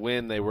position to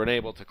win. They weren't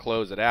able to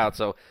close it out.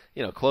 So,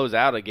 close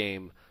out a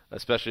game,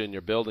 especially in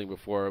your building,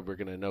 before we're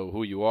going to know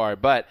who you are.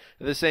 But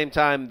at the same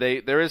time,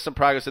 there is some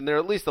progress, and they're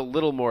at least a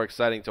little more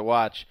exciting to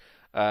watch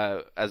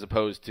as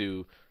opposed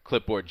to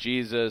Clipboard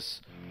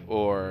Jesus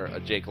or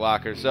Jake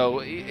Locker. So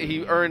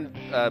he earned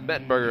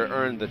Mettenberger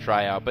earned the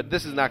tryout, but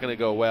this is not going to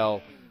go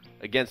well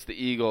against the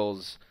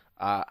Eagles.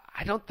 I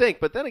don't think.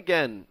 But then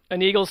again,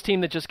 an Eagles team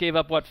that just gave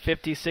up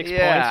 56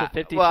 points or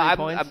 53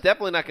 points. I'm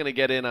definitely not going to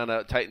get in on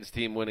a Titans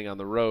team winning on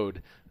the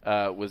road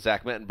with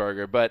Zach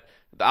Mettenberger, but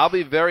I'll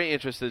be very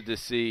interested to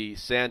see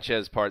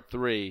Sanchez Part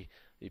 3.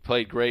 He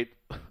played great.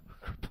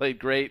 Played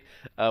great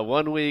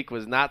 1 week,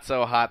 was not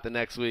so hot the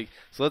next week.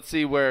 So let's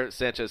see where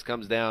Sanchez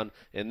comes down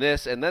in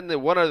this. And then the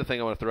one other thing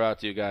I want to throw out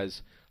to you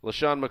guys,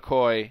 LeSean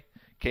McCoy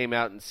came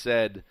out and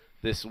said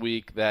this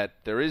week that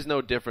there is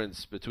no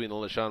difference between the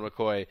LeSean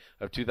McCoy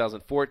of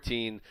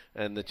 2014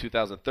 and the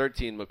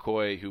 2013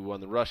 McCoy who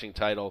won the rushing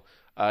title.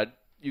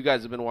 You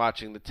guys have been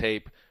watching the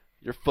tape.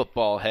 You're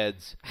football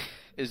heads.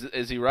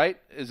 Is he right?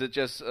 Is it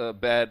just some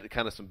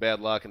bad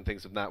luck and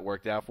things have not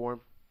worked out for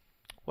him?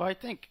 Well, I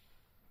think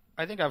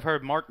I've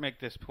heard Mark make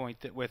this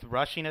point that with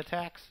rushing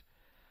attacks,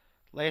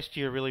 last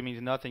year really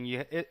means nothing.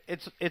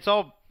 It's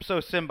all so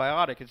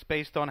symbiotic. It's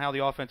based on how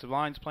the offensive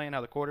line's playing,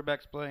 how the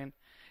quarterback's playing,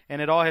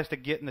 and it all has to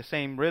get in the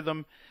same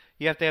rhythm.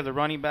 You have to have the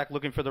running back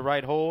looking for the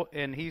right hole,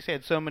 and he's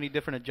had so many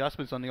different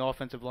adjustments on the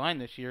offensive line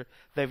this year,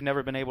 they've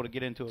never been able to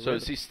get into a rhythm. So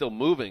is he still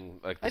moving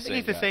like the same guy? I think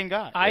he's the same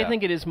guy. I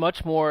think it is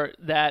much more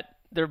that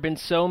there have been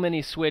so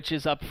many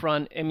switches up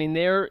front. I mean,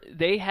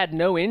 they had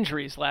no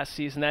injuries last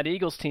season, that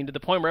Eagles team, to the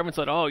point where everyone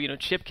said,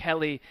 Chip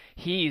Kelly,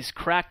 he's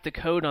cracked the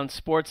code on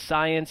sports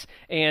science,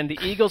 and the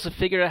Eagles have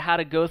figured out how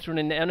to go through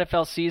an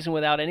NFL season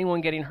without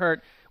anyone getting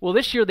hurt. Well,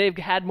 this year they've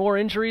had more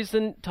injuries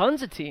than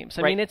tons of teams.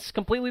 I mean, it's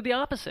completely the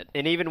opposite.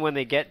 And even when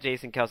they get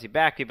Jason Kelce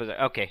back, people say,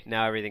 okay,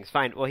 now everything's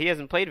fine. Well, he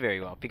hasn't played very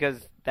well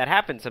because that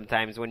happens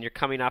sometimes when you're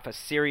coming off a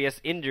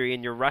serious injury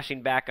and you're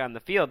rushing back on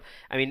the field.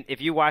 I mean, if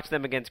you watch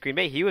them against Green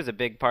Bay, he was a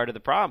big part of the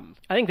problem.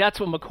 I think that's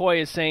what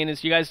McCoy is saying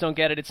is you guys don't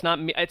get it. It's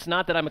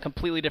not that I'm a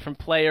completely different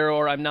player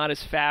or I'm not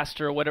as fast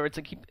or whatever. It's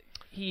like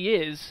he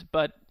is,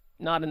 but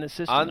not in the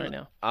system right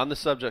now. On the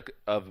subject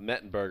of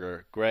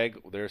Mettenberger, Greg,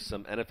 there's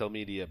some NFL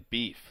media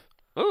beef.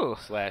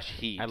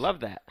 /heat. I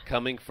love that.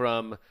 Coming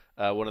from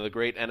one of the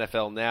great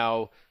NFL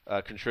Now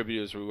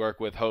contributors we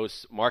work with,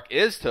 host Mark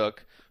Iztuk,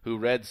 who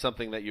read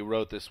something that you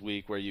wrote this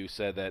week where you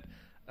said that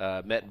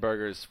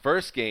Mettenberger's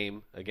first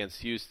game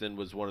against Houston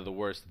was one of the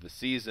worst of the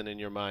season in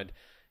your mind.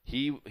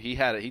 He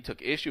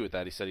took issue with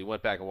that. He said he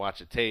went back and watched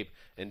the tape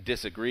and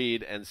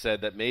disagreed and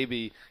said that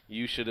maybe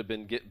you should have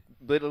been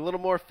a little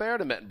more fair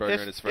to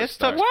Mettenberger in his first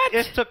start.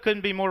 Iztuk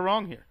couldn't be more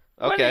wrong here.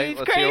 Okay, he's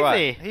let's crazy. hear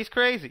why. He's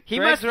crazy.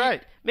 Greg's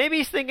right. Maybe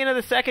he's thinking of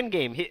the second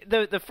game.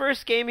 The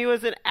first game, he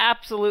was an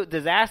absolute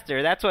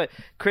disaster. That's what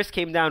Chris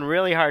came down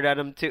really hard on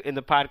him in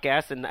the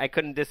podcast, and I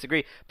couldn't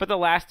disagree. But the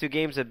last two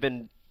games have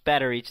been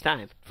better each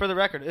time. For the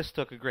record,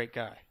 Iztuk a great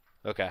guy.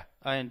 Okay.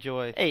 I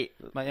enjoy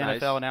my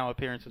nice. NFL Now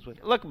appearances with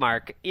him. Look,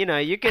 Mark, you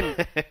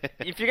can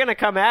if you're going to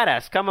come at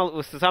us, come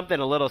with something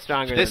a little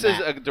stronger This than is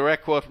that. a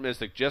direct quote from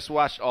Iztuk. Just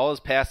watched all his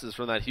passes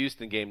from that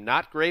Houston game.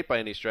 Not great by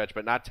any stretch,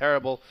 but not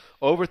terrible.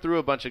 Overthrew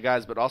a bunch of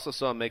guys, but also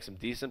saw him make some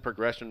decent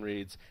progression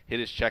reads. Hit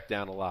his check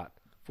down a lot.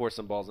 Forced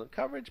some balls in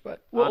coverage,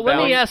 but well, let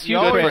me ask you,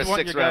 you always Chris.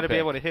 want your guy to be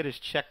able to hit his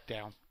check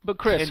down. But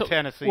Chris, in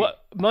Tennessee.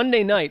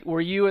 Monday night,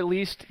 were you at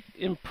least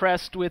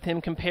impressed with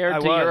him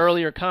compared to your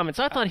earlier comments?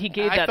 I thought he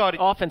gave that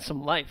offense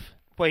some life.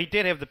 Well, he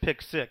did have the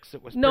pick six.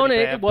 It was no,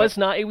 bad, it was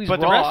not. It was but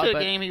raw. The rest of the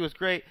game, he was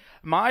great.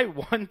 My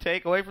one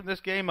takeaway from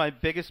this game, my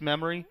biggest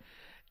memory,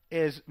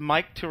 is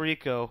Mike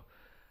Tirico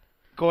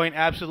going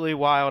absolutely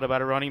wild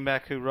about a running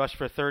back who rushed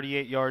for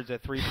 38 yards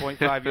at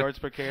 3.5 yards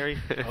per carry.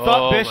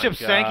 Thought Bishop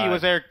Sankey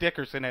was Eric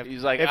Dickerson.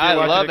 He's like, I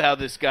love how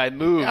this guy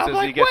moves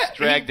as he gets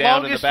dragged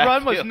down in the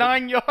backfield. Longest run was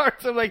 9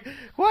 yards. I'm like,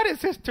 what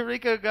is this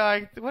Tirico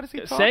guy? What is he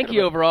talking Sankey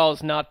about? overall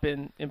has not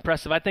been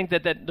impressive. I think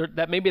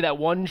that maybe that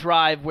one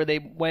drive where they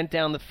went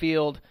down the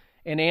field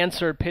and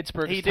answered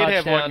Pittsburgh's touchdown. He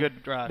did have one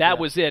good drive. That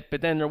was it,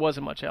 but then there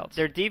wasn't much else.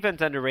 Their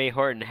defense under Ray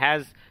Horton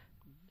has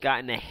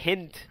gotten a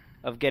hint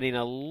of getting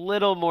a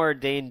little more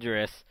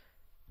dangerous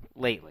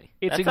lately.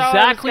 It's That's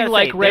exactly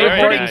like Ray Very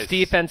Horton's nice.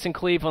 defense in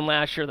Cleveland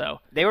last year,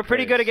 though. They were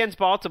pretty good against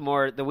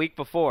Baltimore the week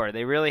before.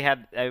 They really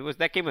had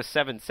that game was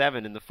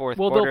 7-7 in the fourth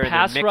quarter. They'll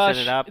pass and rush,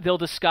 it up. they'll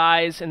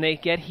disguise, and they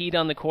get heat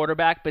on the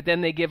quarterback, but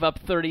then they give up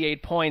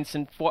 38 points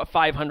and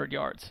 500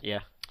 yards.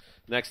 Yeah.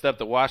 Next up,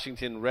 the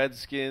Washington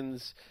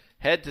Redskins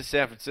head to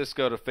San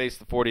Francisco to face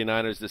the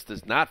 49ers. This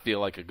does not feel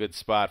like a good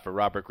spot for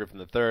Robert Griffin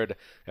III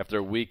after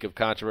a week of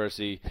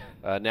controversy.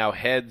 Now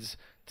heads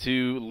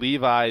to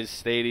Levi's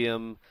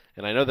Stadium.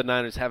 And I know the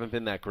Niners haven't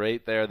been that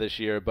great there this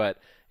year, but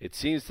it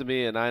seems to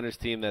me a Niners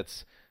team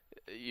that's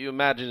you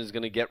imagine is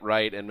going to get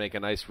right and make a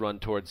nice run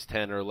towards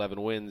 10 or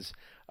 11 wins,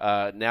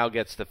 now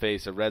gets to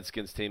face a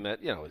Redskins team that,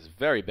 is a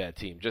very bad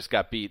team. Just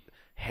got beat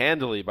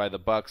handily by the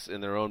Bucs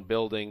in their own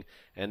building,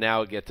 and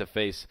now get to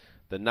face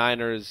the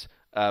Niners.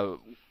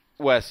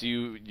 Wes,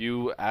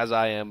 you as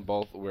I am,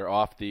 both we're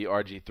off the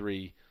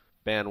RG3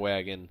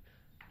 bandwagon.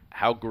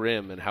 How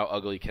grim and how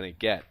ugly can it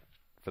get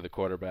for the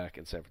quarterback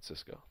in San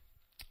Francisco?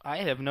 I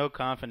have no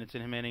confidence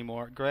in him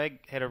anymore. Greg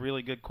had a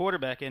really good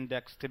quarterback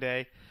index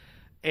today,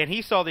 and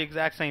he saw the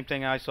exact same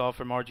thing I saw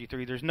from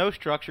RG3. There's no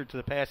structure to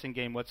the passing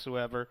game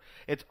whatsoever.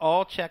 It's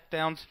all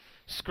checkdowns,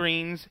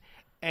 screens,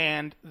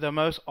 and the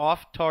most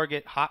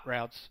off-target hot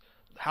route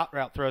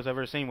throws I've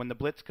ever seen. When the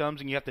blitz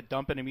comes and you have to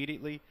dump it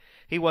immediately,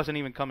 he wasn't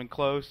even coming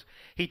close.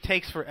 He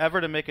takes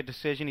forever to make a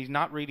decision. He's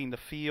not reading the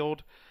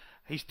field.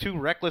 He's too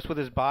reckless with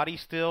his body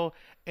still,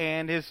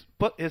 and his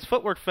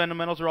footwork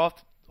fundamentals are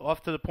off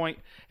to the point,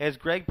 as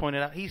Greg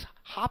pointed out, he's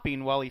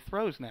hopping while he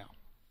throws now.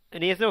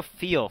 And he has no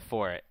feel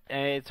for it.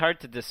 It's hard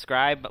to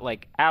describe, but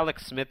like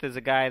Alex Smith is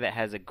a guy that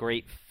has a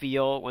great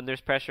feel when there's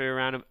pressure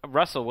around him.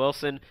 Russell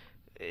Wilson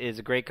is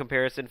a great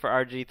comparison for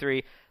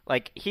RG3.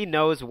 Like, he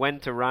knows when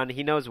to run.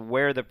 He knows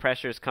where the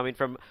pressure is coming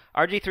from.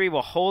 RG3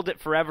 will hold it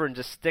forever and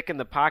just stick in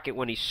the pocket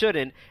when he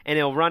shouldn't, and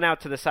he'll run out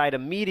to the side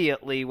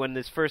immediately when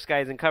this first guy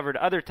isn't covered.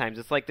 Other times,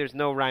 it's like there's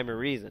no rhyme or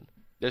reason.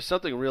 There's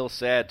something real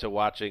sad to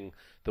watching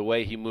the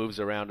way he moves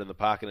around in the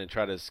pocket and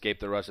try to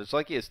escape the rush. It's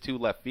like he has two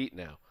left feet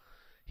now.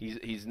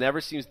 He's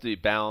never seems to be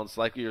balanced.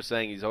 Like you were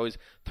saying, he's always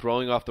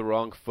throwing off the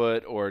wrong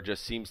foot or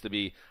just seems to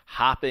be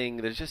hopping.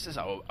 There's just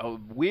a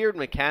weird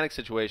mechanic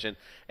situation.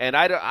 And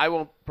I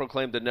won't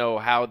proclaim to know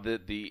how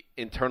the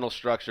internal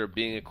structure of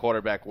being a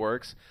quarterback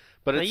works.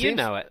 But it seems,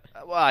 know it.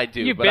 Well, I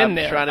do. You've but been I'm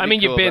there. Trying to be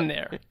you've cool been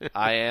about, there.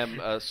 I am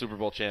a Super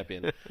Bowl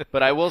champion.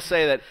 But I will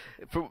say that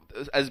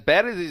as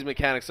bad as these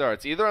mechanics are,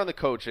 it's either on the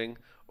coaching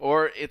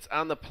or it's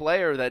on the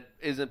player that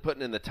isn't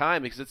putting in the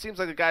time, because it seems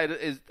like the guy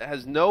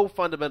has no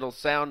fundamental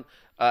sound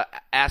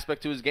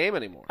aspect to his game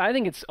anymore. I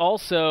think it's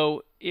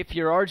also, if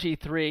you're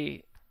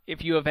RG3,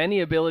 if you have any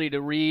ability to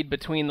read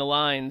between the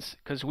lines,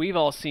 because we've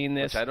all seen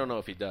this. Which I don't know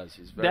if he does.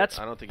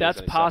 I don't think that's he has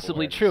any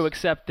possibly self-awareness. true,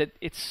 except that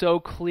it's so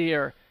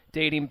clear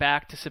dating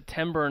back to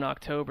September and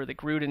October that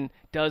Gruden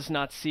does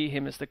not see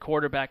him as the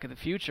quarterback of the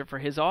future for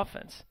his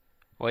offense.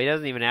 Well, he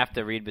doesn't even have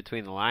to read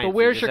between the lines. But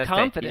where's he your just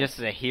confidence? He just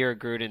has to hear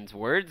Gruden's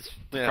words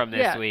from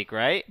this week,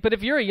 right? But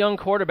if you're a young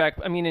quarterback,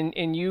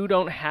 and you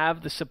don't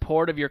have the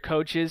support of your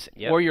coaches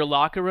or your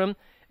locker room,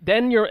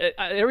 then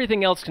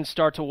everything else can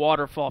start to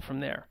waterfall from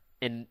there.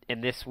 And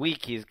this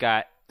week he's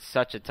got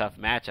such a tough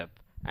matchup.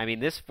 I mean,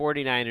 this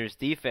 49ers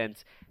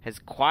defense has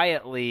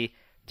quietly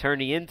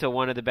turned into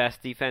one of the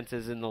best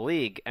defenses in the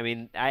league. I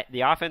mean,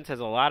 the offense has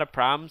a lot of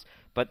problems,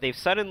 but they've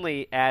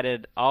suddenly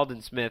added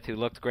Aldon Smith, who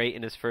looked great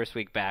in his first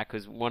week back,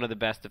 who's one of the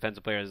best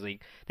defensive players in the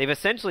league. They've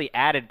essentially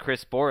added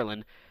Chris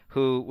Borland,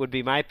 who would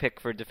be my pick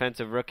for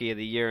Defensive Rookie of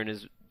the Year and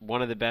is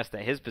one of the best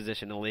at his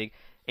position in the league.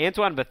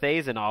 Antoine Bethea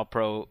is an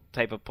all-pro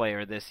type of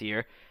player this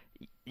year.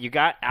 You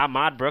got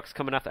Ahmad Brooks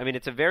coming up. I mean,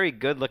 it's a very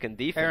good-looking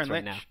defense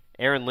right now.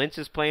 Aaron Lynch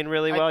is playing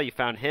really well. You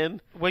found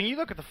him. When you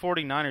look at the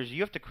 49ers,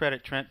 you have to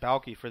credit Trent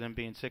Baalke for them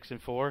being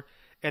 6-4,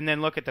 and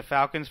then look at the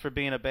Falcons for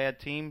being a bad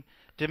team.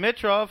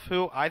 Dimitrov,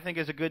 who I think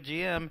is a good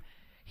GM,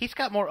 he's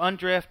got more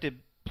undrafted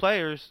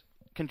players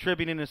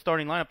contributing in the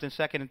starting lineup than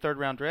second and third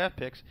round draft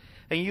picks.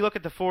 And you look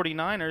at the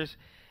 49ers,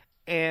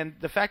 and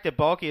the fact that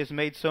Baalke has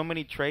made so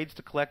many trades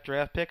to collect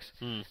draft picks,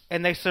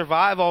 and they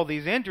survive all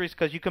these injuries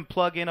because you can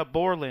plug in a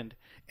Borland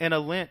and a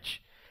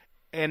Lynch,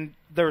 and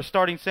they're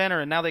starting center,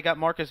 and now they got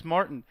Marcus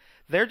Martin.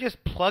 They're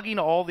just plugging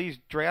all these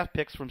draft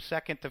picks from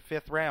second to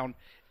fifth round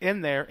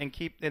in there,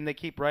 and they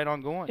keep right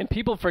on going. And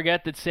people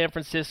forget that San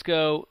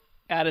Francisco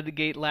out of the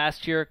gate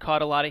last year,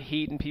 caught a lot of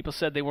heat, and people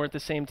said they weren't the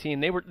same team.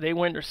 They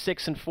went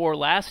 6-4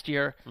 last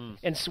year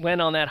and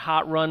went on that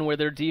hot run where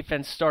their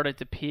defense started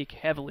to peak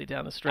heavily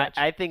down the stretch.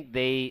 I think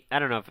I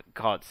don't know if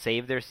call it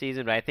save their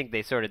season, but I think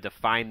they sort of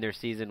defined their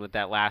season with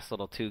that last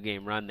little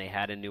 2-game run they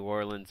had in New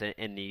Orleans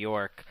and New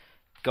York.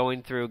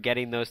 Going through,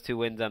 getting those 2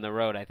 wins on the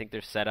road, I think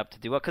they're set up to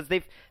do well because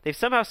they've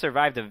somehow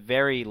survived a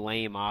very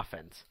lame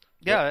offense.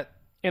 Yeah.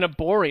 In a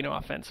boring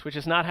offense, which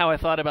is not how I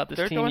thought about this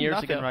team years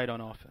ago. They're doing nothing right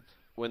on offense.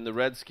 When the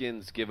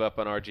Redskins give up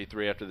on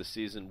RG3 after the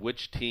season,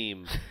 which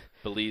team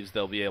believes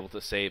they'll be able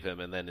to save him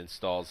and then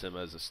installs him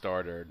as a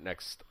starter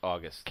next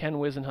August? Ken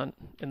Wisenhunt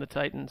and the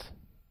Titans.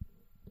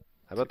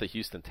 How about the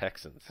Houston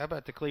Texans? How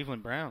about the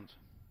Cleveland Browns?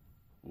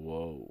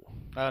 Whoa.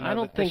 Oh, no, I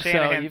don't think the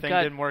Shanahan so. thing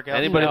didn't work out.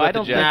 Anybody but I the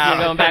don't Jets. think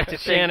you're going back to I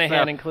think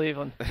Shanahan so. in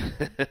Cleveland.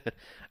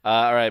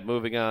 All right,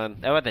 moving on.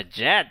 How about the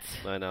Jets?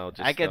 I know.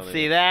 Just I can don't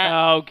see even-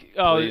 that.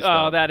 Please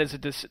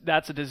don't.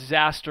 That's a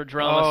disaster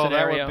drama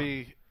scenario. That would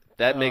be.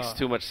 That makes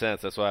too much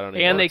sense. That's why I don't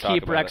even And want they to talk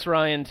keep about Rex it.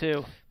 Ryan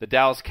too. The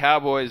Dallas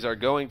Cowboys are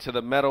going to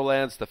the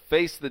Meadowlands to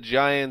face the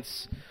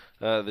Giants.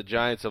 The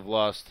Giants have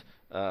lost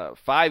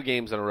 5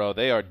 games in a row.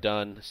 They are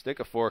done.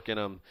 Stick a fork in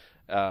them.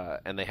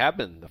 And they have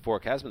been. The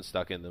fork has been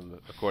stuck in them,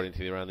 according to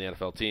the Around the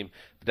NFL team.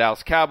 The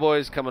Dallas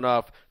Cowboys coming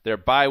off their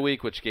bye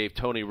week, which gave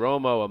Tony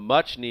Romo a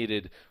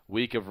much-needed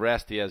week of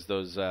rest. He has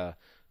those the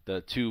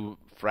 2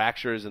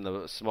 fractures in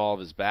the small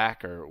of his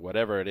back or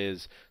whatever it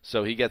is.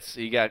 So he got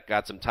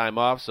some time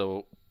off.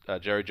 So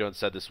Jerry Jones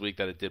said this week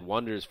that it did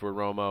wonders for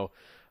Romo.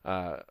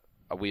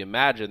 We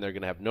imagine they're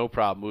going to have no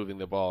problem moving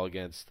the ball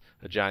against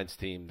a Giants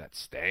team that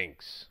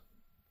stinks.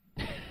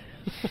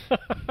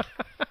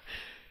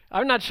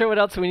 I'm not sure what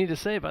else we need to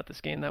say about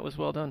this game. That was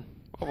well done.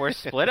 Well, we're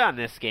split on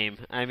this game.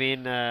 I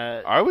mean,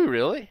 Are we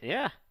really?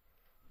 yeah.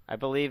 I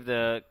believe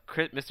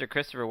Mr.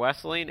 Christopher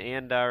Wesseling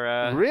and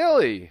our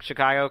Really?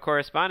 Chicago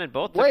correspondent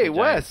both took Wait, the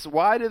Giants. Wes,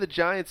 why did the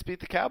Giants beat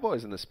the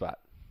Cowboys in this spot?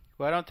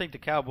 Well, I don't think the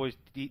Cowboys'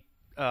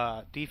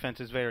 defense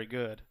is very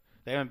good.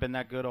 They haven't been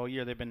that good all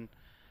year. They've been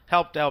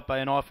helped out by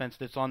an offense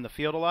that's on the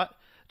field a lot.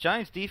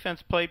 Giants'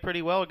 defense played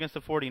pretty well against the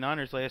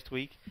 49ers last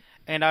week,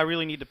 and I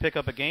really need to pick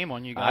up a game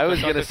on you guys. I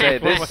was going to say,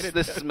 this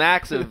this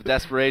smacks of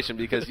desperation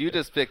because you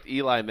just picked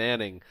Eli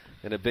Manning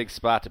in a big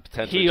spot to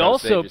potentially He try to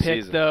also save your picked,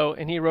 season. though,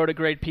 and he wrote a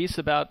great piece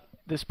about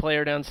this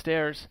player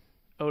downstairs,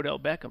 Odell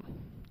Beckham.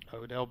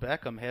 Odell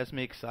Beckham has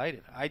me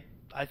excited.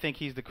 I think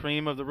he's the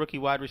cream of the rookie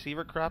wide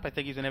receiver crop. I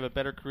think he's going to have a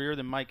better career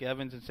than Mike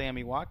Evans and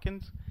Sammy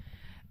Watkins.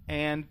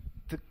 And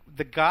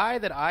the guy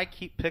that I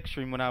keep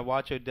picturing when I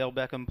watch Odell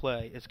Beckham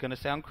play, it's going to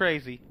sound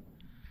crazy,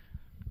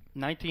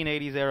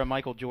 1980s era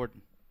Michael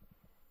Jordan.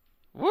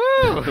 Woo!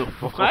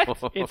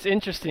 What? It's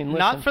interesting. Listen.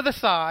 Not for the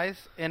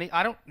size, and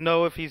I don't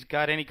know if he's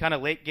got any kind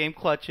of late game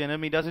clutch in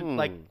him. He doesn't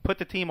like put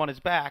the team on his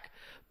back,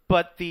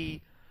 but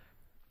the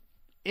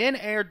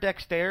in-air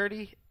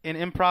dexterity and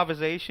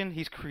improvisation,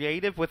 he's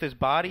creative with his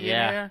body in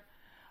air.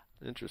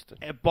 Interesting.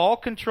 Ball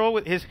control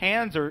with his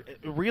hands are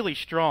really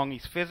strong.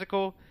 He's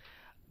physical.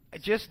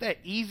 Just that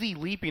easy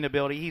leaping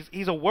ability.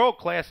 He's a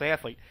world-class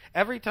athlete.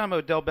 Every time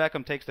Odell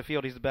Beckham takes the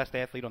field, he's the best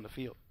athlete on the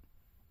field.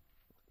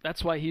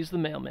 That's why he's the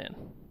mailman.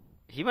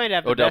 He might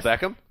have the Odell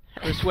best. Beckham?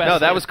 Chris Wesseling. No,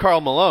 that was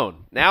Carl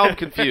Malone. Now I'm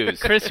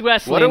confused. Chris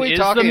Wesseling What are we is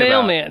talking the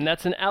about? mailman.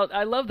 That's an out.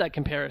 I love that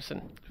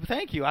comparison.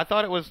 Thank you. I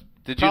thought it was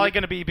Did probably you-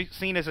 going to be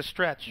seen as a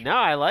stretch. No,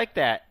 I like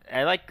that.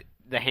 I like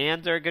the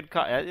hands are a good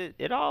call.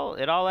 It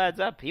all adds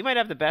up. He might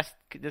have the best.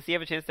 Does he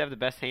have a chance to have the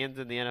best hands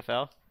in the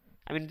NFL?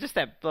 I mean, just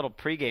that little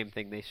pregame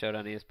thing they showed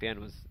on ESPN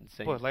was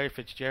insane. Boy, Larry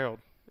Fitzgerald.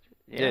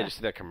 Yeah, did you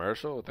see that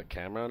commercial with the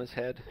camera on his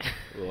head?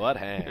 What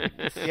hands?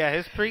 Yeah,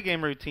 his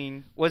pregame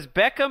routine. Was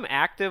Beckham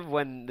active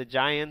when the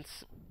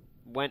Giants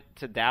went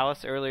to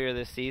Dallas earlier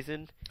this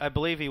season? I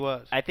believe he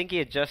was. I think he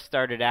had just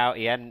started out.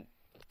 He hadn't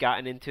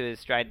gotten into his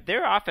stride.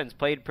 Their offense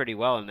played pretty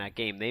well in that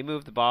game. They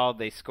moved the ball.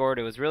 They scored.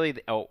 It was really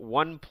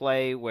one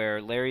play where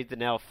Larry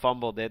Donnell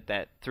fumbled it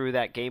that threw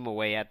that game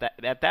away. At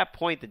that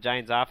point, the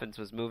Giants' offense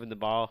was moving the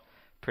ball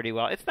pretty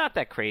well. It's not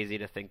that crazy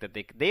to think that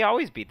they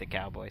always beat the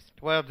Cowboys.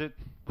 Well,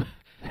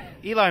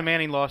 Eli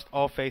Manning lost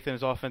all faith in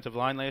his offensive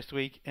line last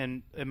week,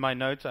 and in my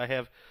notes I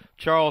have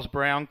Charles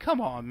Brown.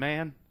 Come on,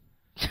 man.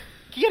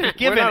 Give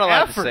We're not an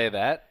allowed effort. to say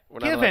that. We're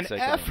not Give allowed an to say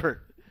come on.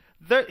 effort.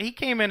 He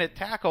came in at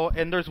tackle,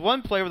 and there's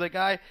one play where the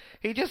guy,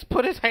 he just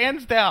put his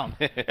hands down,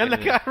 and the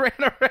guy ran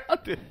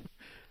around it.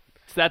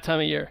 It's that time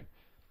of year.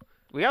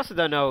 We also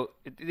don't know,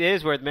 it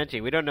is worth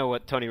mentioning, we don't know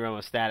what Tony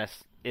Romo's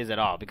status is at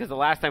all, because the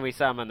last time we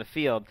saw him on the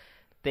field,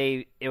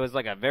 it was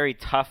like a very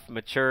tough,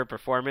 mature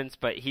performance,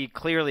 but he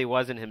clearly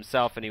wasn't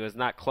himself, and he was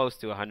not close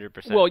to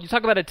 100%. Well, you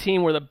talk about a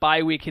team where the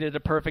bye week hit at a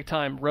perfect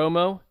time.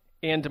 Romo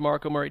and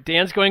DeMarco Murray.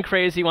 Dan's going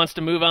crazy, wants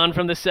to move on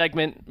from the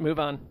segment. Move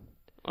on.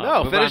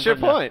 No, move finish on your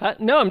from that. point.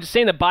 No, I'm just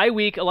saying the bye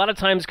week, a lot of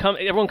times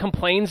everyone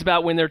complains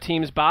about when their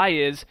team's bye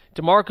is.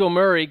 DeMarco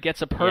Murray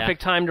gets a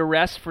perfect time to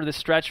rest for the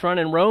stretch run,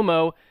 and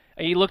Romo,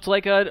 he looked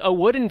like a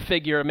wooden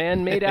figure, a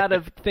man made out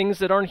of things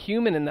that aren't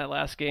human in that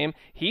last game.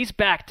 He's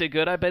back to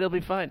good. I bet he'll be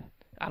fine.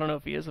 I don't know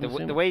if he is.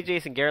 The way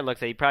Jason Garrett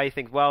looks at it, he probably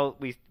thinks, well,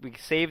 we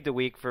saved a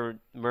week for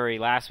Murray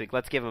last week.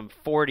 Let's give him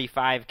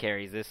 45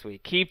 carries this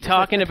week. Keep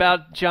talking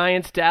about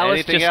Giants, Dallas.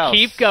 Anything Just else?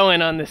 keep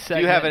going on this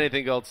segment. Do you have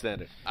anything gold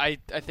standard? I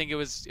think it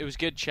was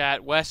good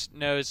chat. Wes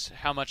knows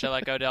how much I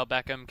like Odell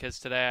Beckham because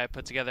today I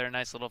put together a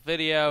nice little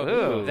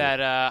video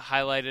that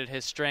highlighted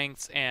his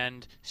strengths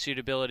and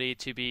suitability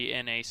to be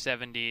in a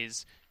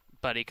 70s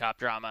buddy cop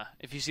drama.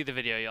 If you see the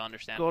video, you'll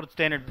understand. Gold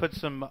Standard put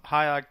some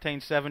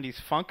high-octane 70s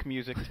funk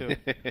music to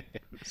it.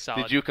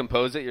 Solid. Did you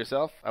compose it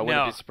yourself? I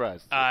wouldn't be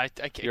surprised.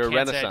 You're a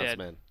Renaissance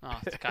man. Oh,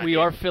 we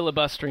are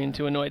filibustering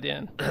to annoy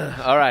Dan.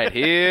 All right,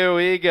 here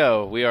we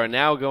go. We are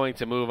now going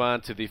to move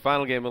on to the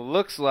final game. It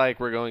looks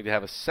like we're going to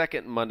have a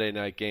second Monday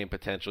night game,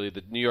 potentially.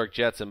 The New York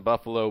Jets and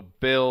Buffalo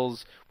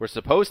Bills were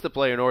supposed to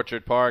play in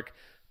Orchard Park,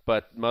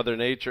 but Mother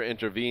Nature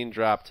intervened,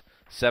 dropped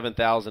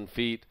 7,000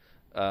 feet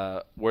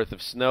worth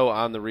of snow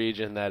on the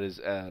region. That is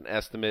an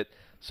estimate.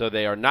 So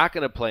they are not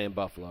going to play in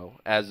Buffalo.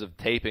 As of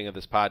taping of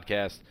this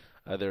podcast,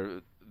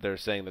 they're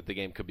saying that the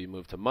game could be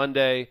moved to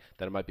Monday,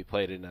 that it might be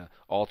played in an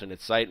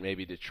alternate site,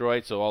 maybe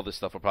Detroit. So all this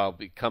stuff will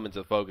probably come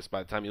into focus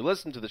by the time you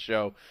listen to the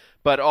show.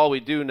 But all we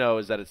do know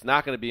is that it's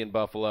not going to be in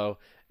Buffalo,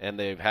 and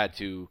they've had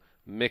to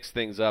mix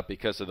things up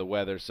because of the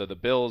weather. So the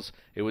Bills,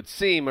 it would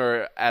seem,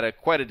 are at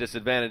quite a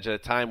disadvantage at a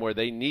time where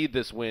they need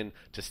this win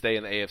to stay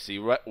in the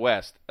AFC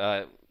West,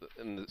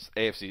 in the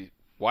AFC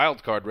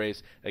wildcard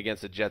race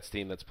against a Jets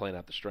team that's playing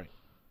out the string.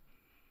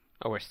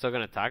 Oh, we're still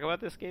going to talk about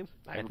this game?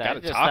 I've got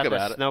to talk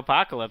about it.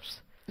 Snowpocalypse.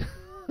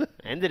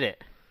 Ended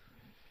it.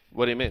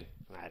 What do you mean?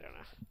 I don't know.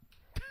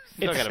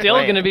 It's still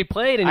going to be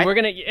played, and we're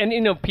going to,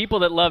 and people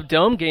that love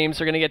dome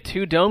games are going to get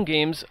 2 dome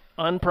games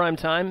on prime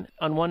time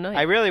on one night.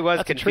 I really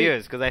was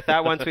confused because I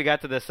thought once we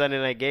got to the Sunday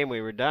night game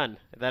we were done.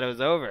 I thought it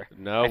was over.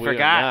 No, I we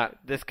forgot. are not.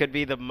 This could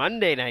be the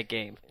Monday night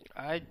game.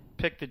 I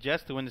picked the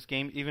Jets to win this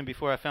game even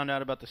before I found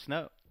out about the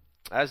snow.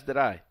 As did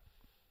I.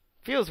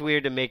 Feels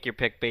weird to make your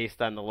pick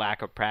based on the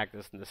lack of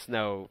practice and the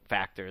snow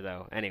factor,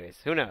 though. Anyways,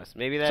 who knows?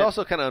 Maybe It's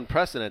also kind of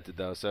unprecedented,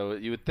 though, so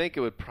you would think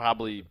it would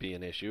probably be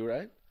an issue,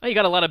 right? Oh, you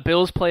got a lot of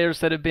Bills players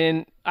that have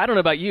been, I don't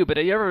know about you, but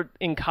are you ever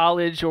in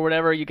college or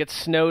whatever, you get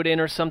snowed in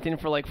or something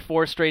for like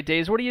 4 straight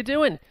days? What are you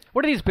doing?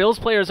 What are these Bills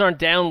players aren't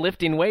down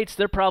lifting weights?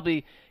 They're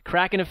probably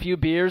cracking a few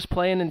beers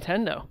playing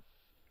Nintendo.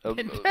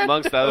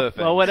 Amongst other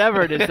things. Well,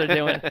 whatever it is they're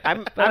doing.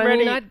 I'm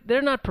ready.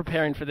 They're not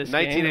preparing for this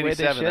game.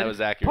 1987, that was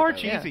accurate. Poor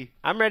Cheesy.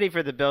 I'm ready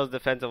for the Bills'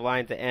 defensive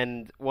line to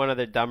end one of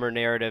the dumber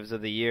narratives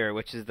of the year,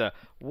 which is the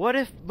 "what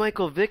if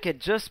Michael Vick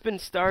had just been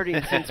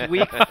starting since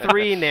week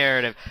 3"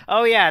 narrative.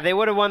 Oh, yeah, they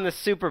would have won the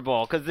Super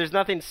Bowl because there's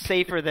nothing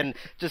safer than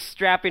just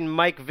strapping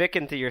Mike Vick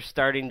into your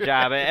starting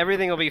job.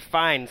 Everything will be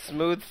fine,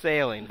 smooth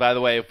sailing. By the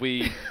way, if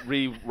we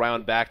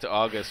rewound back to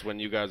August when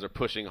you guys are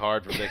pushing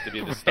hard for Vick to be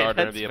the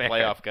starter and be a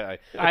playoff guy.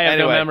 I have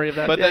no memory of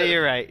that. But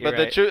you're right.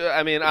 The truth,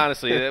 I mean,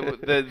 honestly,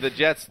 the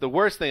Jets, the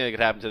worst thing that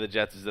could happen to the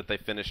Jets is that they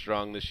finish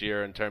strong this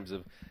year in terms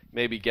of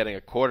maybe getting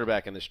a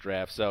quarterback in this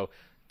draft. So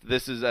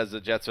this is, as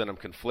a Jets fan, I'm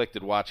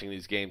conflicted watching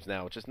these games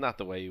now, which is not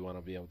the way you want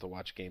to be able to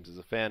watch games as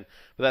a fan.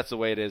 But that's the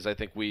way it is. I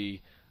think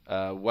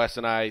Wes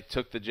and I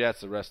took the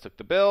Jets, the rest took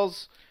the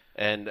Bills,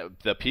 and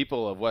the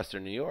people of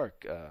Western New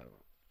York,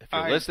 if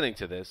you're listening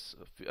to this,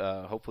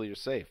 hopefully you're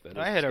safe.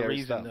 I had a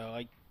reason,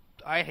 though.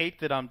 I hate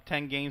that I'm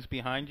 10 games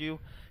behind you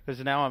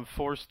because now I'm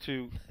forced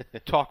to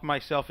talk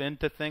myself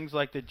into things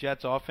like the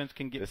Jets' offense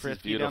can get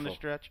frisky down the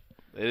stretch.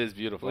 It is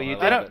beautiful.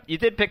 Well, you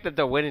did pick them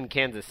to win in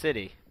Kansas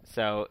City,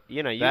 so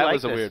you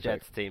like this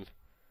Jets team.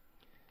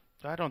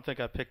 I don't think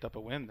I picked up a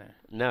win there.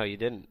 No, you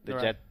didn't.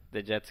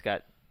 The Jets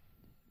got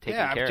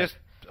taken care of.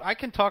 I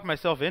can talk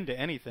myself into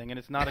anything, and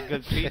it's not a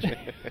good feature.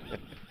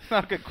 It's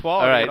not good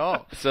quality all right. at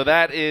all. So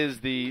that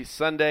is the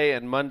Sunday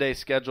and Monday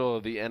schedule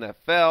of the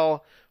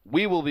NFL.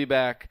 We will be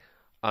back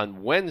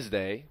on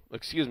Wednesday.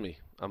 Excuse me.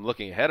 I'm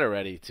looking ahead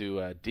already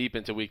to deep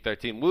into Week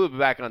 13. We'll be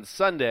back on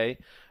Sunday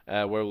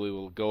where we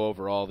will go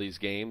over all these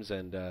games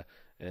and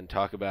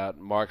talk about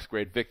Mark's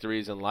great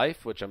victories in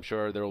life, which I'm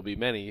sure there will be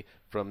many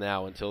from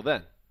now until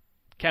then.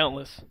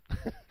 Countless.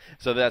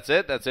 So that's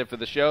it. That's it for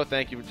the show.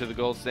 Thank you to the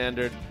Gold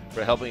Standard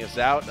for helping us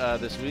out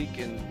this week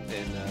in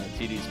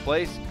TD's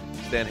place.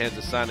 Stan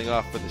Hansa signing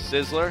off for the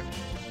Sizzler,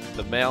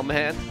 the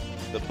Mailman,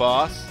 the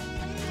Boss,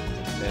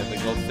 and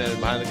the Gold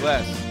Standard behind the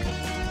glass.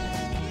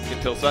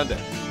 Until Sunday.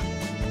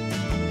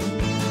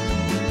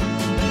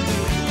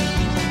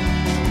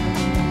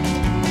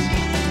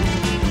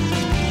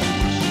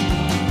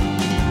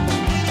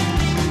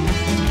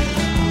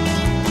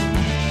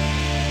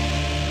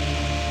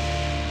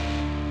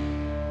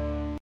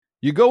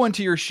 You go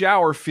into your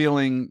shower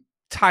feeling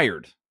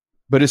tired,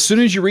 but as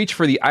soon as you reach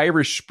for the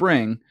Irish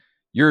Spring,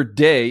 your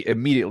day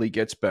immediately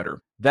gets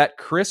better. That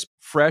crisp,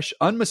 fresh,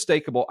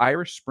 unmistakable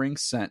Irish Spring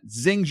scent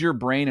zings your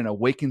brain and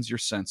awakens your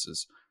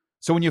senses.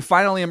 So when you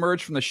finally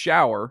emerge from the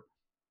shower,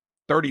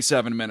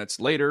 37 minutes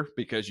later,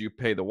 because you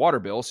pay the water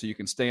bill so you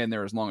can stay in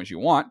there as long as you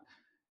want,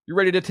 you're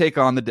ready to take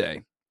on the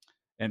day.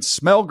 And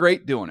smell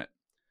great doing it.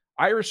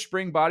 Irish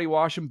Spring Body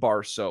Wash and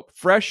Bar Soap.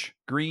 Fresh,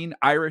 green,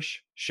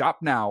 Irish. Shop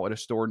now at a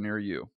store near you.